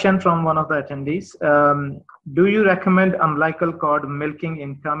another question from one of the attendees. Do you recommend umbilical cord milking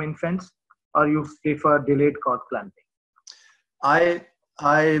in term infants, or you prefer delayed cord clamping?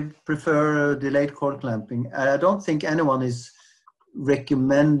 I prefer delayed cord clamping. I don't think anyone is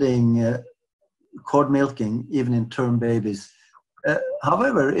recommending cord milking, even in term babies.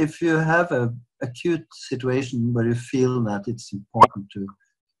 However, if you have an acute situation where you feel that it's important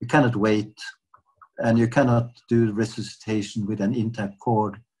you cannot wait, and you cannot do resuscitation with an intact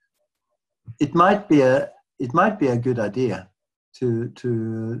cord, it might be a good idea to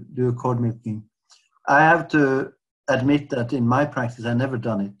do cord milking. I have to admit that in my practice I never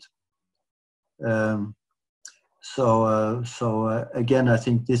done it. So again, I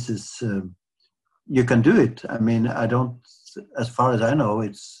think this is you can do it. I mean, I don't, as far as I know,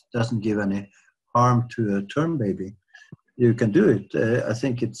 it doesn't give any harm to a term baby. You can do it. I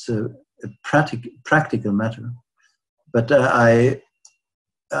think it's a practical matter, but I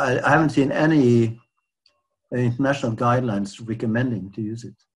haven't seen any international guidelines recommending to use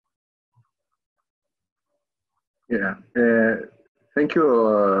it. Yeah, thank you,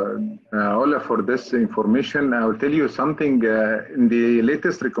 Ola, for this information. I will tell you something. In the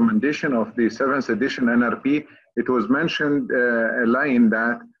latest recommendation of the 7th edition NRP, it was mentioned a line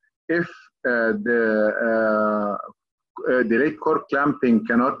that if the delayed cord clamping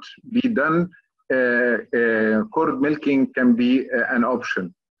cannot be done, cord milking can be an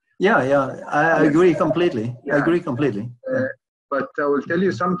option. Yeah, I agree completely. Yeah. I agree completely. But I will tell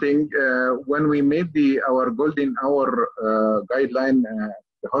you something. When we made our golden hour guideline at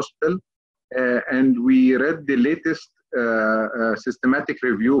the hospital, and we read the latest systematic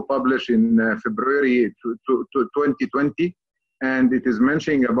review published in February 2020, and it is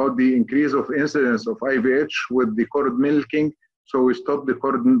mentioning about the increase of incidence of IVH with the cord milking. So we stopped the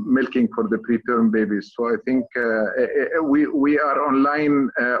cord milking for the preterm babies. So I think we are online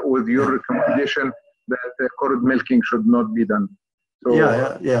with your recommendation that cord milking should not be done. So,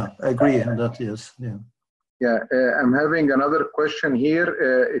 yeah, I agree on that. Yes, yeah. Yeah, I'm having another question here.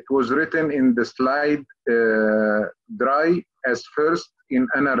 It was written in the slide, dry as first in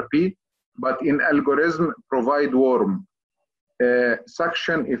NRP, but in algorithm provide warm.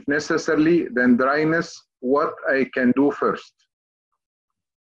 Suction if necessary, then dryness. What I can do first?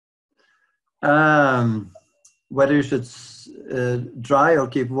 Whether you should dry or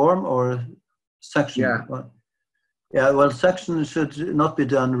keep warm or suction. Yeah. Well, suction should not be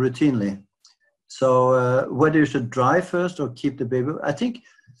done routinely. So whether you should dry first or keep the baby, I think,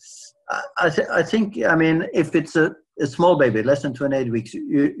 I mean, if it's a small baby, less than 28 weeks,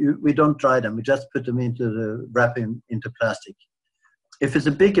 we don't dry them. We just put them wrap them into plastic. If it's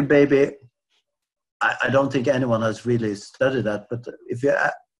a bigger baby, I don't think anyone has really studied that. But if you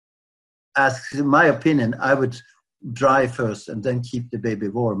ask my opinion, I would dry first and then keep the baby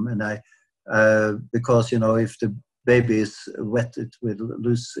warm. And because, if the baby is wet, it will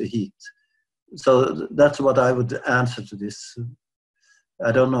lose heat. So that's what I would answer to this.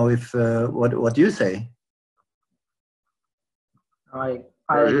 I don't know if what you say. I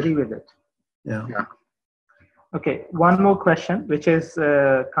agree with it. Yeah. Okay, one more question, which is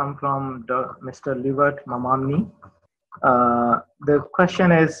come from Mr. Livert Mamamni. The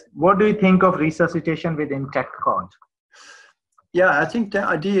question is, what do you think of resuscitation with intact cord? Yeah, I think the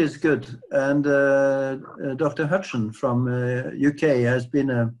idea is good. And Dr. Hudson from UK has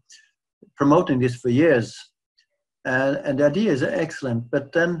been promoting this for years. And the idea is excellent.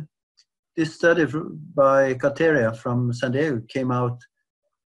 But then this study by Kateria from San Diego came out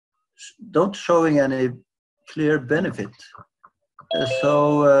not showing any clear benefit.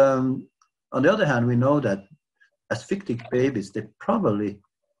 So on the other hand, we know that asphyctic babies, they probably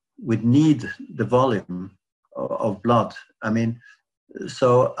would need the volume of blood. I mean,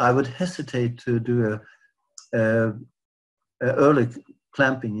 so I would hesitate to do a early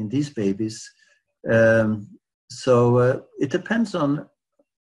clamping in these babies. So it depends on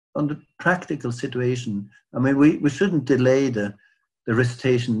the practical situation. I mean, we shouldn't delay the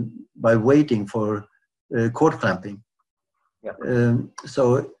resuscitation by waiting for cord clamping. Yeah.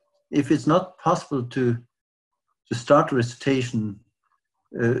 So if it's not possible to start resuscitation,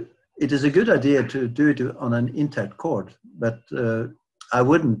 it is a good idea to do it on an intact cord, but I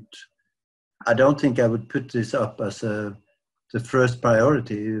don't think I would put this up as a the first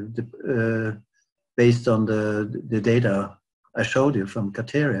priority based on the data I showed you from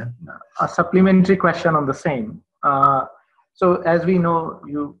Kateria. A supplementary question on the same. So as we know,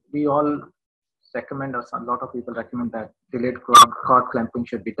 we all recommend, or a lot of people recommend, that delayed cord clamping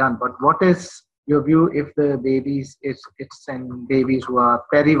should be done. But what is your view if the babies, it's in babies who are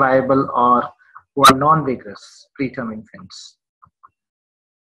peri-viable or who are non-vigorous preterm infants?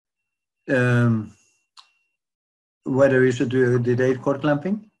 Whether you should do delayed cord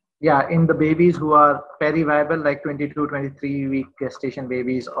clamping? Yeah, in the babies who are peri-viable, like 22, 23 week gestation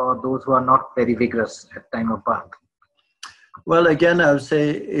babies, or those who are not very vigorous at time of birth. Well, again, I would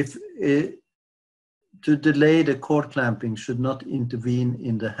say to delay the cord clamping should not intervene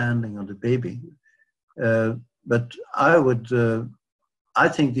in the handling of the baby. But I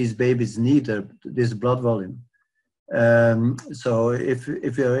think these babies need this blood volume. So if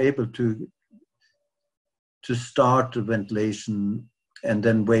you are able to start the ventilation and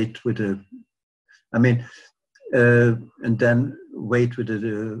then wait with and then wait with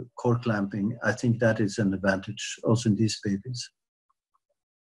the cord clamping, I think that is an advantage also in these babies.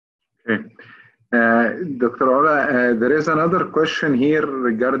 Okay. Dr. Ola, there is another question here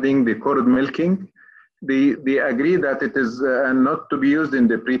regarding the cord milking. They agree that it is not to be used in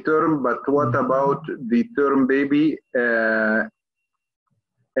the preterm, but what about the term baby?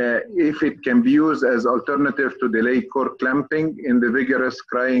 If it can be used as alternative to delayed cord clamping in the vigorous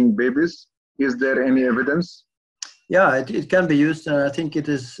crying babies, is there any evidence? Yeah, it can be used, and I think it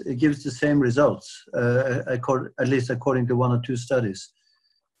gives the same results, at least according to 1 or 2 studies.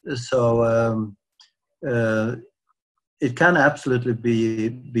 So it can absolutely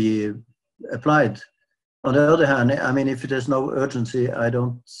be applied. On the other hand, I mean, if there's no urgency, I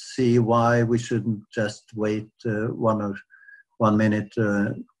don't see why we shouldn't just wait 1 minute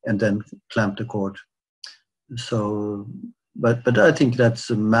and then clamp the cord. So, but I think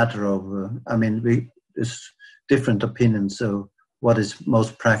that's a matter of, I mean, there's different opinions, so what is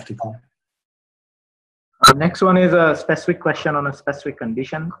most practical. Next one is a specific question on a specific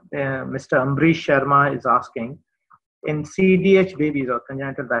condition. Mr. Ambrish Sharma is asking, in CDH babies or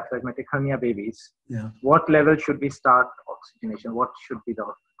congenital diaphragmatic hernia babies, what level should we start oxygenation? What should be the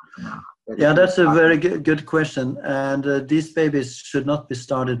Yeah, that's a very good question. And these babies should not be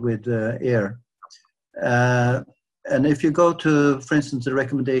started with air. And if you go to, for instance, the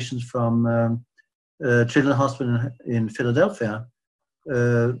recommendations from Children's Hospital in Philadelphia,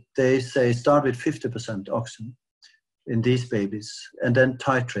 they say start with 50% oxygen in these babies and then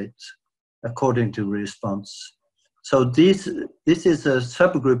titrate according to response. So this is a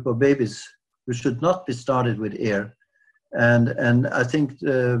subgroup of babies who should not be started with air. And I think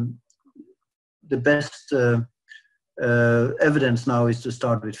the best evidence now is to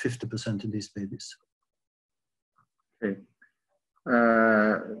start with 50% in these babies. Okay.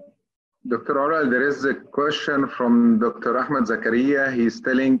 Dr. Ola, there is a question from Dr. Ahmed Zakaria. He's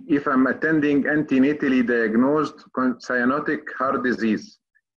telling, if I'm attending antenatally diagnosed cyanotic heart disease,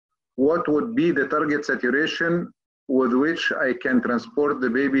 what would be the target saturation with which I can transport the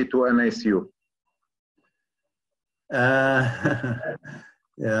baby to an ICU?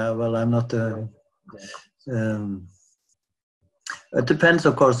 Yeah, well, I'm not. It depends,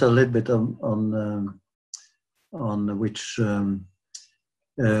 of course, a little bit on which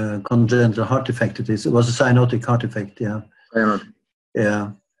congenital heart defect it is. It was a cyanotic heart defect, yeah.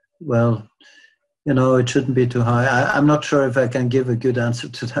 Yeah. Well, you know, it shouldn't be too high. I'm not sure if I can give a good answer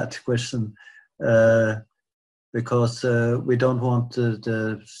to that question. Because we don't want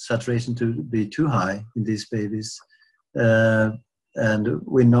the saturation to be too high in these babies. And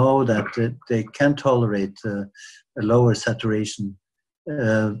we know that they can tolerate a lower saturation.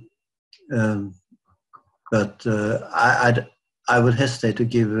 But I would hesitate to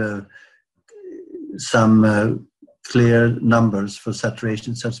give some clear numbers for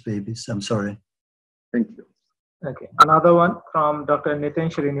saturation in such babies. I'm sorry. Thank you. Okay. Another one from Dr. Nitin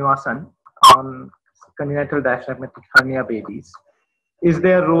Srinivasan on congenital diaphragmatic hernia babies. Is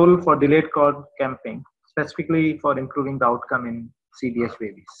there a role for delayed cord clamping, specifically for improving the outcome in CDH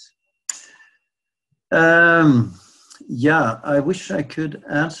babies? Yeah, I wish I could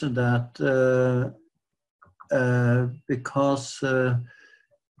answer that because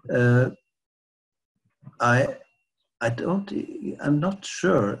I'm not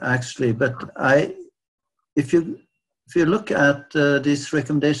sure actually, but if you look at this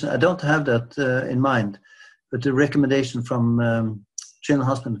recommendation, I don't have that in mind, but the recommendation from Children's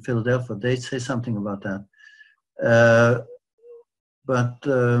Hospital in Philadelphia, they say something about that. But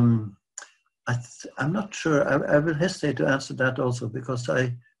I'm not sure. I will hesitate to answer that also because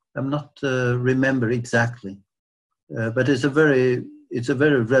I'm not remember exactly. but it's a very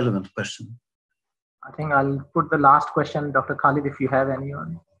relevant question. I think I'll put the last question, Dr. Khalid, if you have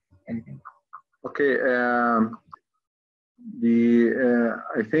anything. Okay.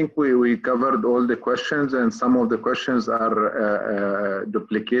 I think we covered all the questions, and some of the questions are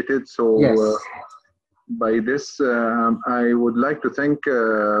duplicated. So yes. By this, I would like to thank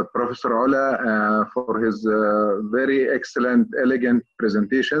Professor Ola for his very excellent, elegant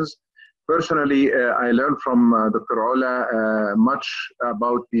presentations. Personally, I learned from Dr. Ola much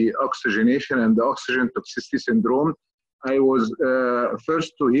about the oxygenation and the oxygen toxicity syndrome. I was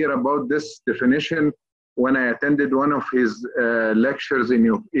first to hear about this definition when I attended one of his lectures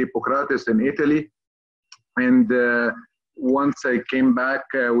in Hippocrates in Italy. And once I came back,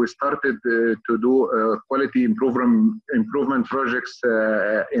 we started to do quality improvement projects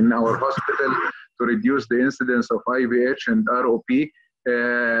in our hospital to reduce the incidence of IVH and ROP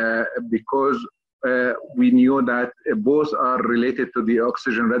because we knew that both are related to the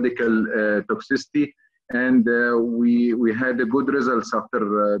oxygen radical toxicity. And we had good results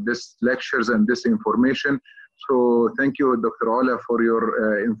after these lectures and this information. So thank you, Dr. Ola, for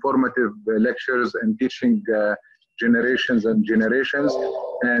your informative lectures and teaching generations and generations.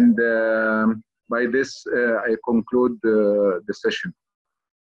 And by this, I conclude the session.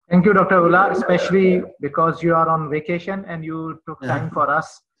 Thank you, Dr. Ola, especially because you are on vacation and you took time for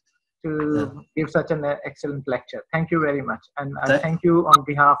us to give such an excellent lecture. Thank you very much. And I thank you on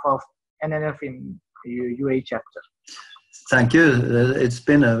behalf of NNF in UAE chapter. Thank you. It's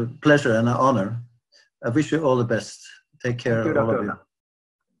been a pleasure and an honor. I wish you all the best. Take care, all of you.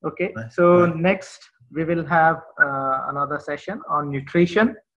 Okay, so next we will have another session on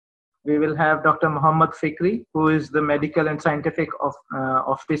nutrition. We will have Dr. Muhammad Fikri, who is the Medical and Scientific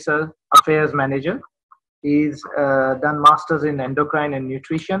Officer Affairs Manager. He's done Masters in Endocrine and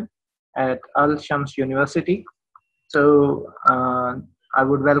Nutrition at Al Shams University. So I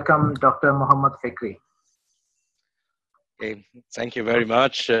would welcome Dr. Muhammad Fikri. Okay, thank you very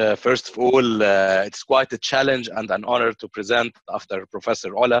much. First of all, it's quite a challenge and an honor to present after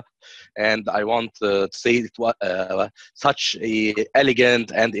Professor Ola. And I want to say it was such an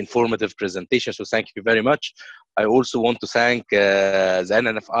elegant and informative presentation. So thank you very much. I also want to thank the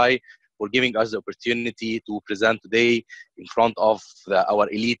NNFI for giving us the opportunity to present today in front of our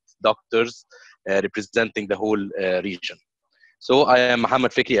elite doctors representing the whole region. So I am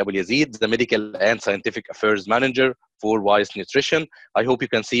Mohammed Fikri Abu Yazid, the Medical and Scientific Affairs Manager for Wise Nutrition. I hope you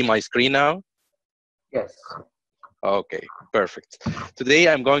can see my screen now. Yes. Okay, perfect. Today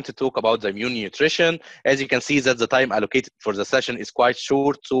I'm going to talk about the immune nutrition. As you can see that the time allocated for the session is quite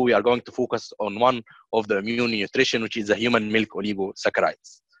short, so we are going to focus on one of the immune nutrition, which is the human milk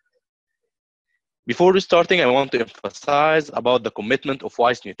oligosaccharides. Before starting, I want to emphasize about the commitment of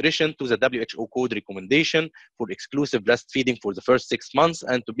Wise Nutrition to the WHO code recommendation for exclusive breastfeeding for the first 6 months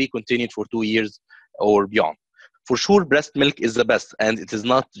and to be continued for 2 years or beyond. For sure, breast milk is the best, and it is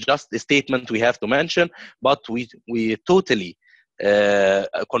not just a statement we have to mention, but we totally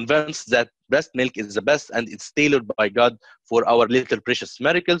convinced that breast milk is the best and it's tailored by God for our little precious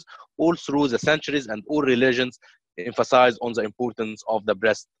miracles. All through the centuries and all religions emphasize on the importance of the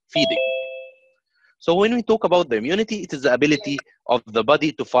breastfeeding. So when we talk about the immunity, it is the ability of the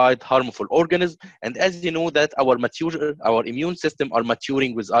body to fight harmful organisms. And as you know that our immune system are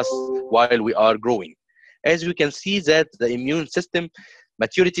maturing with us while we are growing. As we can see that the immune system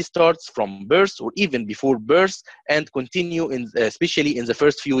maturity starts from birth or even before birth and continue especially in the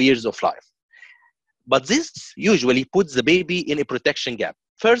first few years of life. But this usually puts the baby in a protection gap.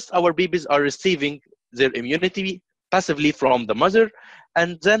 First, our babies are receiving their immunity passively from the mother,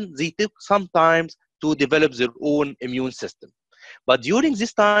 and then they take some time to develop their own immune system. But during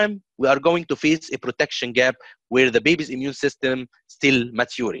this time, we are going to face a protection gap where the baby's immune system still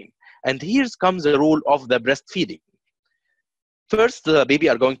maturing. And here comes the role of the breastfeeding. First, the baby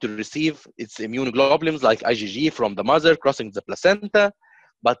are going to receive its immunoglobulins like IgG from the mother crossing the placenta.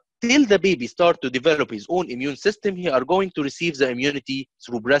 But till the baby start to develop his own immune system, he are going to receive the immunity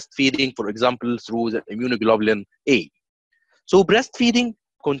through breastfeeding, for example, through the immunoglobulin A. So breastfeeding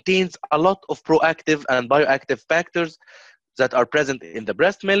contains a lot of proactive and bioactive factors that are present in the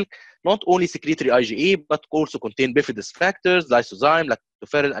breast milk, not only secretory IgA, but also contain bifidus factors, lysozyme,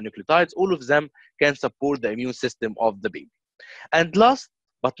 lactoferrin, and nucleotides. All of them can support the immune system of the baby. And last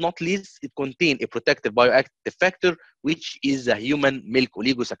but not least, it contains a protective bioactive factor, which is the human milk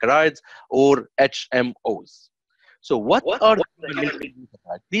oligosaccharides, or HMOs. So what are the human milk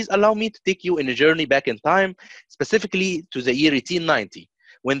oligosaccharides? Please allow me to take you in a journey back in time, specifically to the year 1890.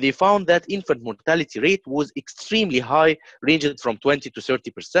 When they found that infant mortality rate was extremely high, ranging from 20 to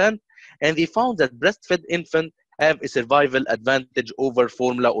 30%, and they found that breastfed infant have a survival advantage over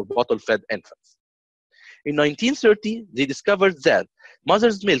formula or bottle-fed infants. In 1930, they discovered that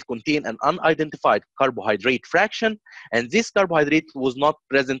mother's milk contained an unidentified carbohydrate fraction, and this carbohydrate was not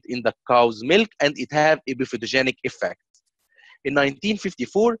present in the cow's milk, and it had a bifidogenic effect. In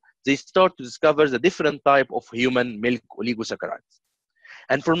 1954, they start to discover the different type of human milk oligosaccharides.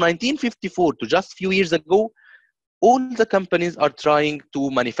 And from 1954 to just a few years ago, all the companies are trying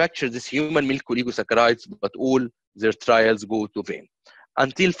to manufacture this human milk oligosaccharides, but all their trials go to vain.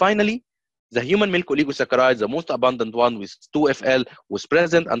 Until finally, the human milk oligosaccharides, the most abundant one with 2FL, was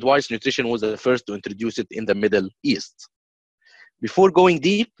present, and Weiss Nutrition was the first to introduce it in the Middle East. Before going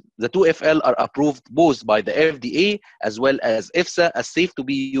deep, the 2FL are approved both by the FDA as well as EFSA as safe to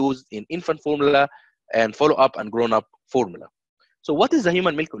be used in infant formula and follow-up and grown-up formula. So what is the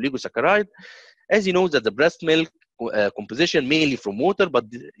human milk oligosaccharide? As you know, that the breast milk composition mainly from water, but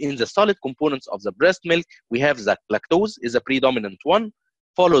in the solid components of the breast milk, we have that lactose is a predominant one,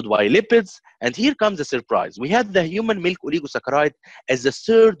 followed by lipids. And here comes the surprise. We had the human milk oligosaccharide as the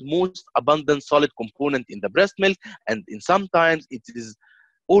third most abundant solid component in the breast milk, and in sometimes it is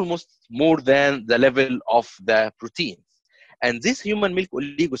almost more than the level of the proteins. And this human milk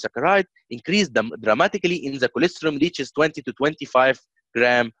oligosaccharide increased dramatically in the colostrum, reaches 20 to 25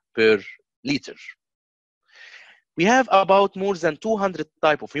 gram per liter. We have about more than 200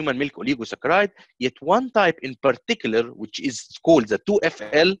 types of human milk oligosaccharide, yet one type in particular, which is called the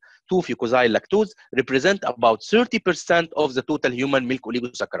 2FL, 2-fucosyl lactose, represent about 30% of the total human milk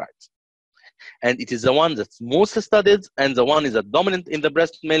oligosaccharides. And it is the one that's most studied, and the one is a dominant in the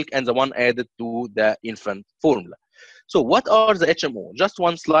breast milk, and the one added to the infant formula. So what are the HMO? Just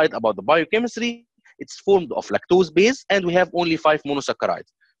one slide about the biochemistry. It's formed of lactose base, and we have only 5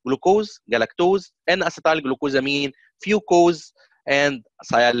 monosaccharides: glucose, galactose, N-acetylglucosamine, fucose, and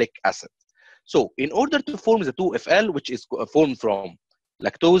sialic acid. So in order to form the 2FL, which is formed from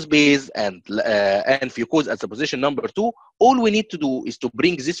lactose base and fucose as the position number 2, all we need to do is to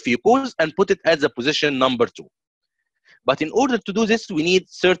bring this fucose and put it as the position number 2. But in order to do this, we need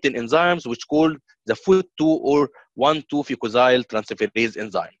certain enzymes which called the FUT2 or 1,2-fucosyl transferase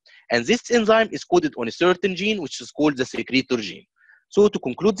enzyme. And this enzyme is coded on a certain gene, which is called the secretor gene. So to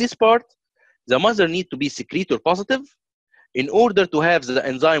conclude this part, the mother needs to be secretor positive in order to have the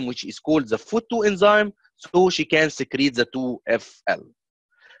enzyme which is called the FUT2 enzyme, so she can secrete the 2FL.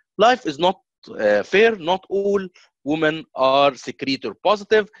 Life is not fair. Not all women are secretor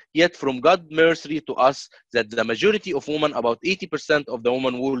positive, yet from God's mercy to us that the majority of women, about 80% of the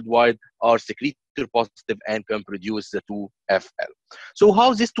women worldwide, are secretor positive and can produce the 2FL. So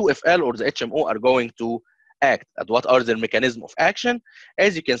how this 2FL or the HMO are going to act, and what are their mechanism of action?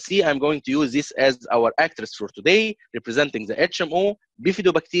 As you can see, I'm going to use this as our actress for today, representing the HMO,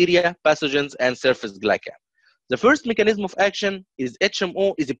 bifidobacteria, pathogens, and surface glycan. The first mechanism of action is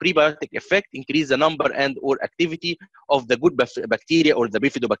HMO is a prebiotic effect, increase the number and or activity of the good bacteria or the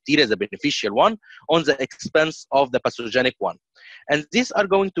bifidobacteria, the beneficial one, on the expense of the pathogenic one. And these are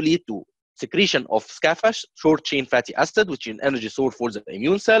going to lead to secretion of SCAFAsh, short-chain fatty acid, which is an energy source for the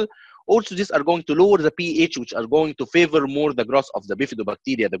immune cell. Also, these are going to lower the pH, which are going to favor more the growth of the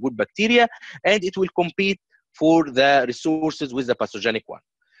bifidobacteria, the good bacteria, and it will compete for the resources with the pathogenic one.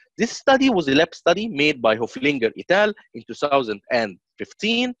 This study was a lab study made by Hoflinger et al. In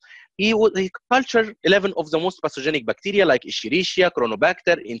 2015. He cultured 11 of the most pathogenic bacteria like Escherichia,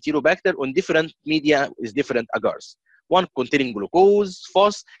 Chronobacter, Enterobacter on different media with different agars. One containing glucose,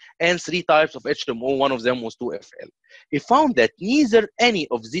 phos, and 3 types of HMO. One of them was 2FL. He found that neither any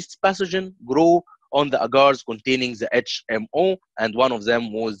of these pathogens grow on the agars containing the HMO, and one of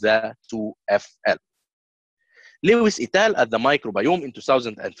them was the 2FL. Lewis et al. At the microbiome in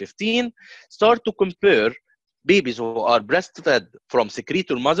 2015 start to compare babies who are breastfed from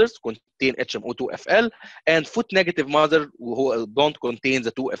secretor mothers contain HMO2FL and foot-negative mothers who don't contain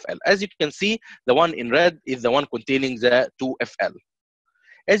the 2FL. As you can see, the one in red is the one containing the 2FL.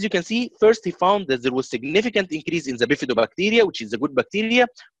 As you can see, first he found that there was significant increase in the bifidobacteria, which is a good bacteria,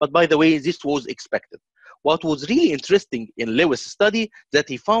 but by the way, this was expected. What was really interesting in Lewis' study that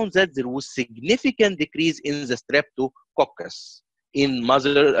he found that there was significant decrease in the streptococcus in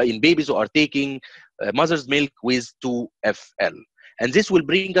babies who are taking mother's milk with 2FL. And this will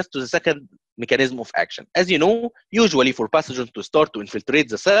bring us to the second mechanism of action. As you know, usually for pathogens to start to infiltrate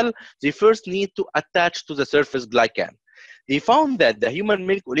the cell, they first need to attach to the surface glycan. They found that the human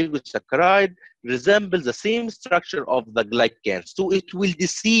milk oligosaccharide resembles the same structure of the glycan, so it will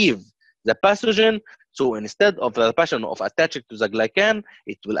deceive the pathogen. So instead of the pathogen of attaching to the glycan,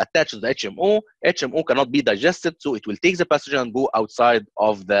 it will attach to the HMO. HMO cannot be digested, so it will take the pathogen and go outside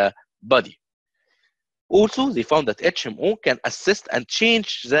of the body. Also, they found that HMO can assist and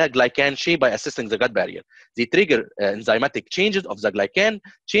change the glycan shape by assisting the gut barrier. They trigger enzymatic changes of the glycan,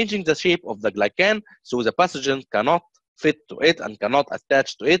 changing the shape of the glycan so the pathogen cannot fit to it and cannot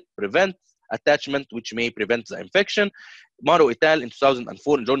attach to it, prevent attachment, which may prevent the infection. Maro et al. In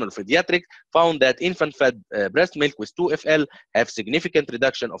 2004 in Journal of Pediatrics found that infant-fed breast milk with 2FL have significant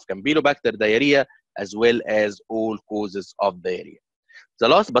reduction of Campylobacter diarrhea as well as all causes of diarrhea. The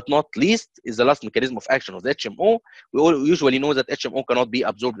last but not least is the last mechanism of action of the HMO. We all usually know that HMO cannot be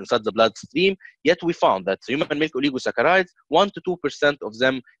absorbed inside the bloodstream, yet we found that human milk oligosaccharides, 1 to 2% of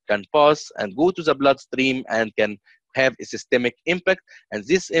them can pass and go to the bloodstream and can have a systemic impact, and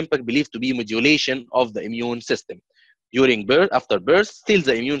this impact believed to be modulation of the immune system. During birth, after birth, still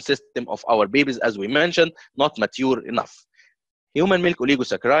the immune system of our babies, as we mentioned, not mature enough. Human milk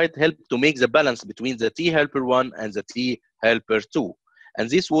oligosaccharide help to make the balance between the T helper 1 and the T helper 2. And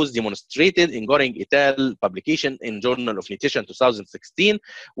this was demonstrated in Goring et al. Publication in Journal of Nutrition 2016,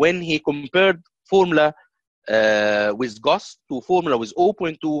 when he compared formula with GOS to formula with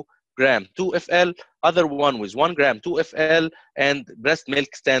 0.2 gram 2FL, other one with 1 gram 2FL, and breast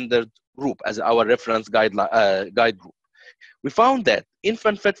milk standard group as our reference guide group. We found that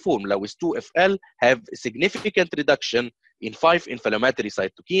infant-fed formula with 2FL have a significant reduction in 5 inflammatory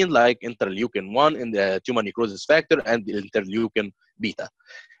cytokines like interleukin-1 and the tumor necrosis factor and interleukin beta.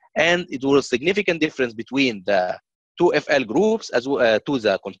 And it was a significant difference between the 2FL groups as well to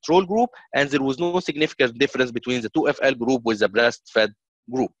the control group, and there was no significant difference between the 2FL group with the breastfed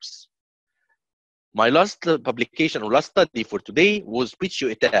groups. My last publication or last study for today was Piccio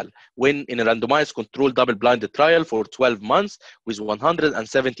et al. When in a randomized controlled double-blinded trial for 12 months with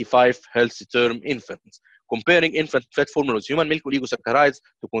 175 healthy term infants, comparing infant-fed formula with human milk oligosaccharides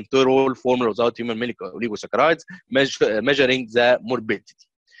to control formula without human milk oligosaccharides, measuring the morbidity.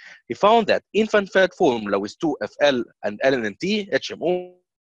 He found that infant-fed formula with 2FL and LNT, HMO,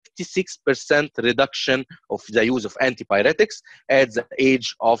 56% reduction of the use of antipyretics at the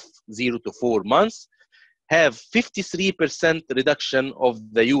age of 0 to 4 months, have 53% reduction of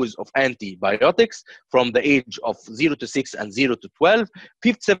the use of antibiotics from the age of 0 to 6 and 0 to 12,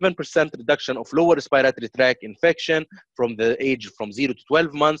 57% reduction of lower respiratory tract infection from the age from 0 to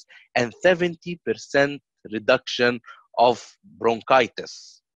 12 months, and 70% reduction of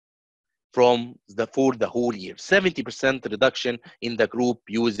bronchitis for the whole year. 70% reduction in the group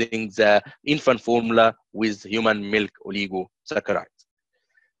using the infant formula with human milk oligosaccharides.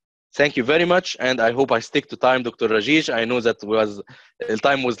 Thank you very much, and I hope I stick to time, Dr. Rajesh. I know that the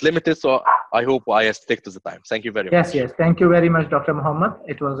time was limited, so I hope I stick to the time. Thank you very much. Yes. Thank you very much, Dr. Muhammad.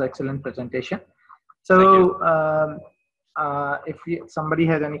 It was an excellent presentation. So if somebody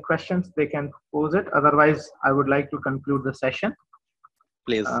has any questions, they can pose it. Otherwise, I would like to conclude the session.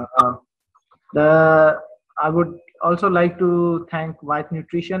 Please. I would also like to thank White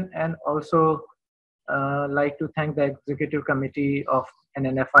Nutrition, and also like to thank the executive committee of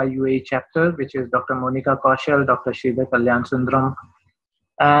NNFI UAE chapter, which is Dr. Monica Kaushal, Dr. Sridhar Kalyan Sundram,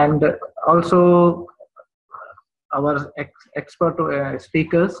 and also our expert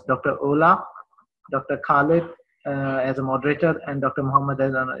speakers, Dr. Ola, Dr. Khalid as a moderator, and Dr. Muhammad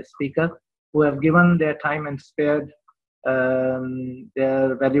as a speaker, who have given their time and spared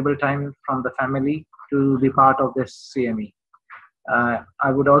their valuable time from the family to be part of this CME.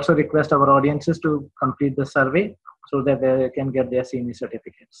 I would also request our audiences to complete the survey so that they can get their CME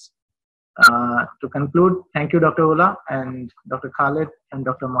certificates. To conclude, thank you, Dr. Ola and Dr. Khalid and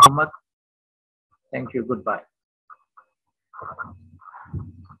Dr. Muhammad. Thank you. Goodbye.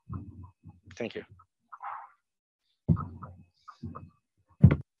 Thank you.